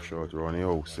 You brush out around the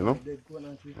house, you know.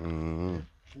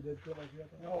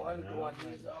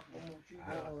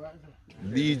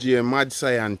 DJ Mad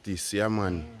Scientist, yeah,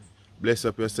 man. Bless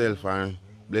up yourself and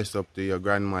bless up to your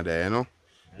grandmother, you know.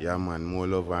 Yeah, man. More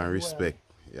love and respect.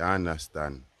 You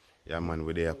understand? Yeah, man.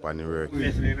 We're there upon the work.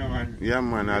 Yeah,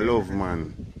 man. I love,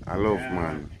 man. I love,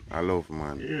 man. I love,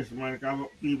 man. Yes, man.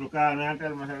 People call me and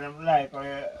tell me them like how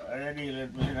you deal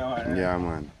with me, you know. Yeah,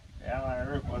 man. Yeah, man.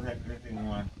 I represent everything,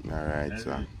 man. Alright,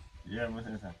 sir. Yeah,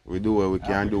 man, sir. We do what we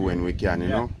can do when we can, you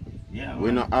know. Yeah,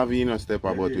 We not have enough step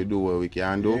but we do what we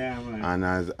can do. Yeah, man. And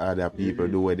as other people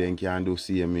do what they can do,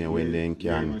 same here when they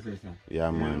can. Yeah,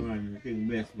 Yeah, man. man. You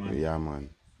think best, man. Yeah, man.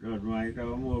 Lord, man, you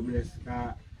have more blessed.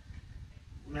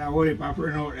 I worry for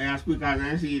friend out there as quick as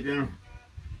I see it, you know.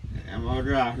 I'm out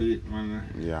there for it,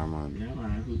 man. Yeah, man. Yeah,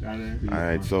 man, as quick as I see it.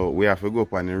 Alright, so we have to go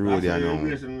up on the road here now.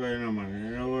 Blessing going on, man.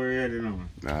 You don't worry, you know, man.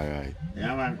 Alright.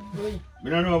 Yeah, man. I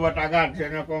don't know what I got. You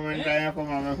know, come and try and come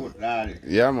on my foot, lad.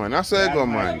 Yeah, man. That's how you go,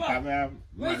 man.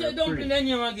 Where's your dumpling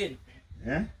name again?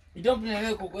 Yeah? The dumpling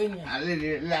name cook in here.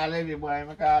 A lady boy,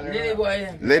 I call her. Lady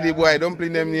boy. Lady boy,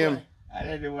 dumpling them name. A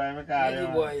lady boy, I call her.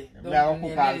 Lady boy. I have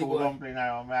cook all two dumpling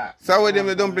now. So where them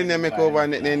the dumpling them make over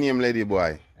and make their name Lady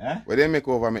Boy? Huh? Where they make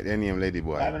over make their name Lady I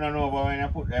Boy? don't know, but when you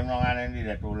put them long and then leave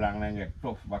it too long, then get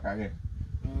tough back again.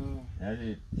 That's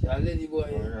it. She's a lady So boy.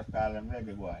 we just call them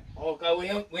lady boy.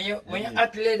 Okay, when you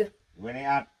at lady, When he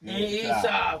hot, he's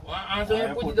soft. And so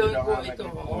you put it down, it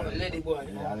on lady boy.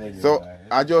 Yeah, lady So boy.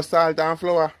 I just salt and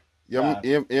flour. Yeah.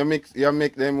 You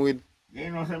make them with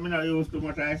You know, so me not use too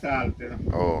much salt, you know.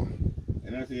 oh.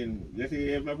 You see,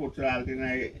 if I put salt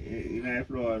in a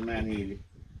flour, man, easy.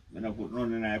 I don't put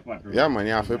none in a pot. Yeah, man,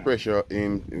 you have to pressure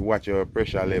him, watch your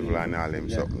pressure level and all them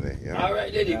something there. You know?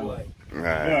 Alright, lady boy.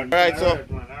 Alright, so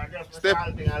step.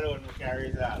 Alone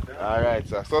carry salt. Alright,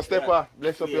 sir. So Stepper,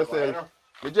 bless up yourself.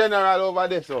 The general over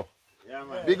there, so. Yeah,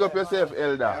 man. Big up yourself, Yeah,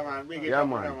 elder. man. Big it Yeah, up,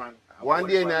 man. yeah, man. One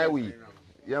day in a week. You know.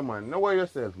 Yeah, man. Know worry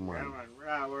yourself, Yeah, man. man.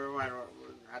 Yeah, man.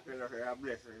 I tell you, I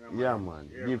bless you, know, Yeah, man.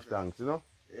 Yeah, Give thanks, you know.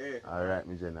 Yeah. Alright,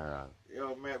 me general.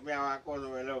 Yo, me and my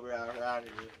cousin will love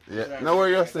you. Yeah. Know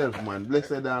worry yourself, man.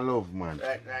 Blessed and love, man.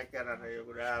 I cannot you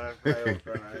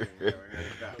could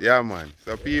Yeah, man.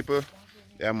 So people,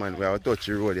 yeah, man, we have touch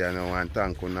the road here now and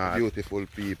thank you, beautiful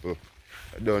people.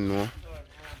 I don't know.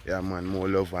 Yeah, man, more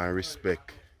love and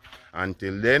respect.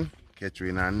 Until then, catch you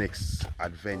in our next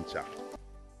adventure.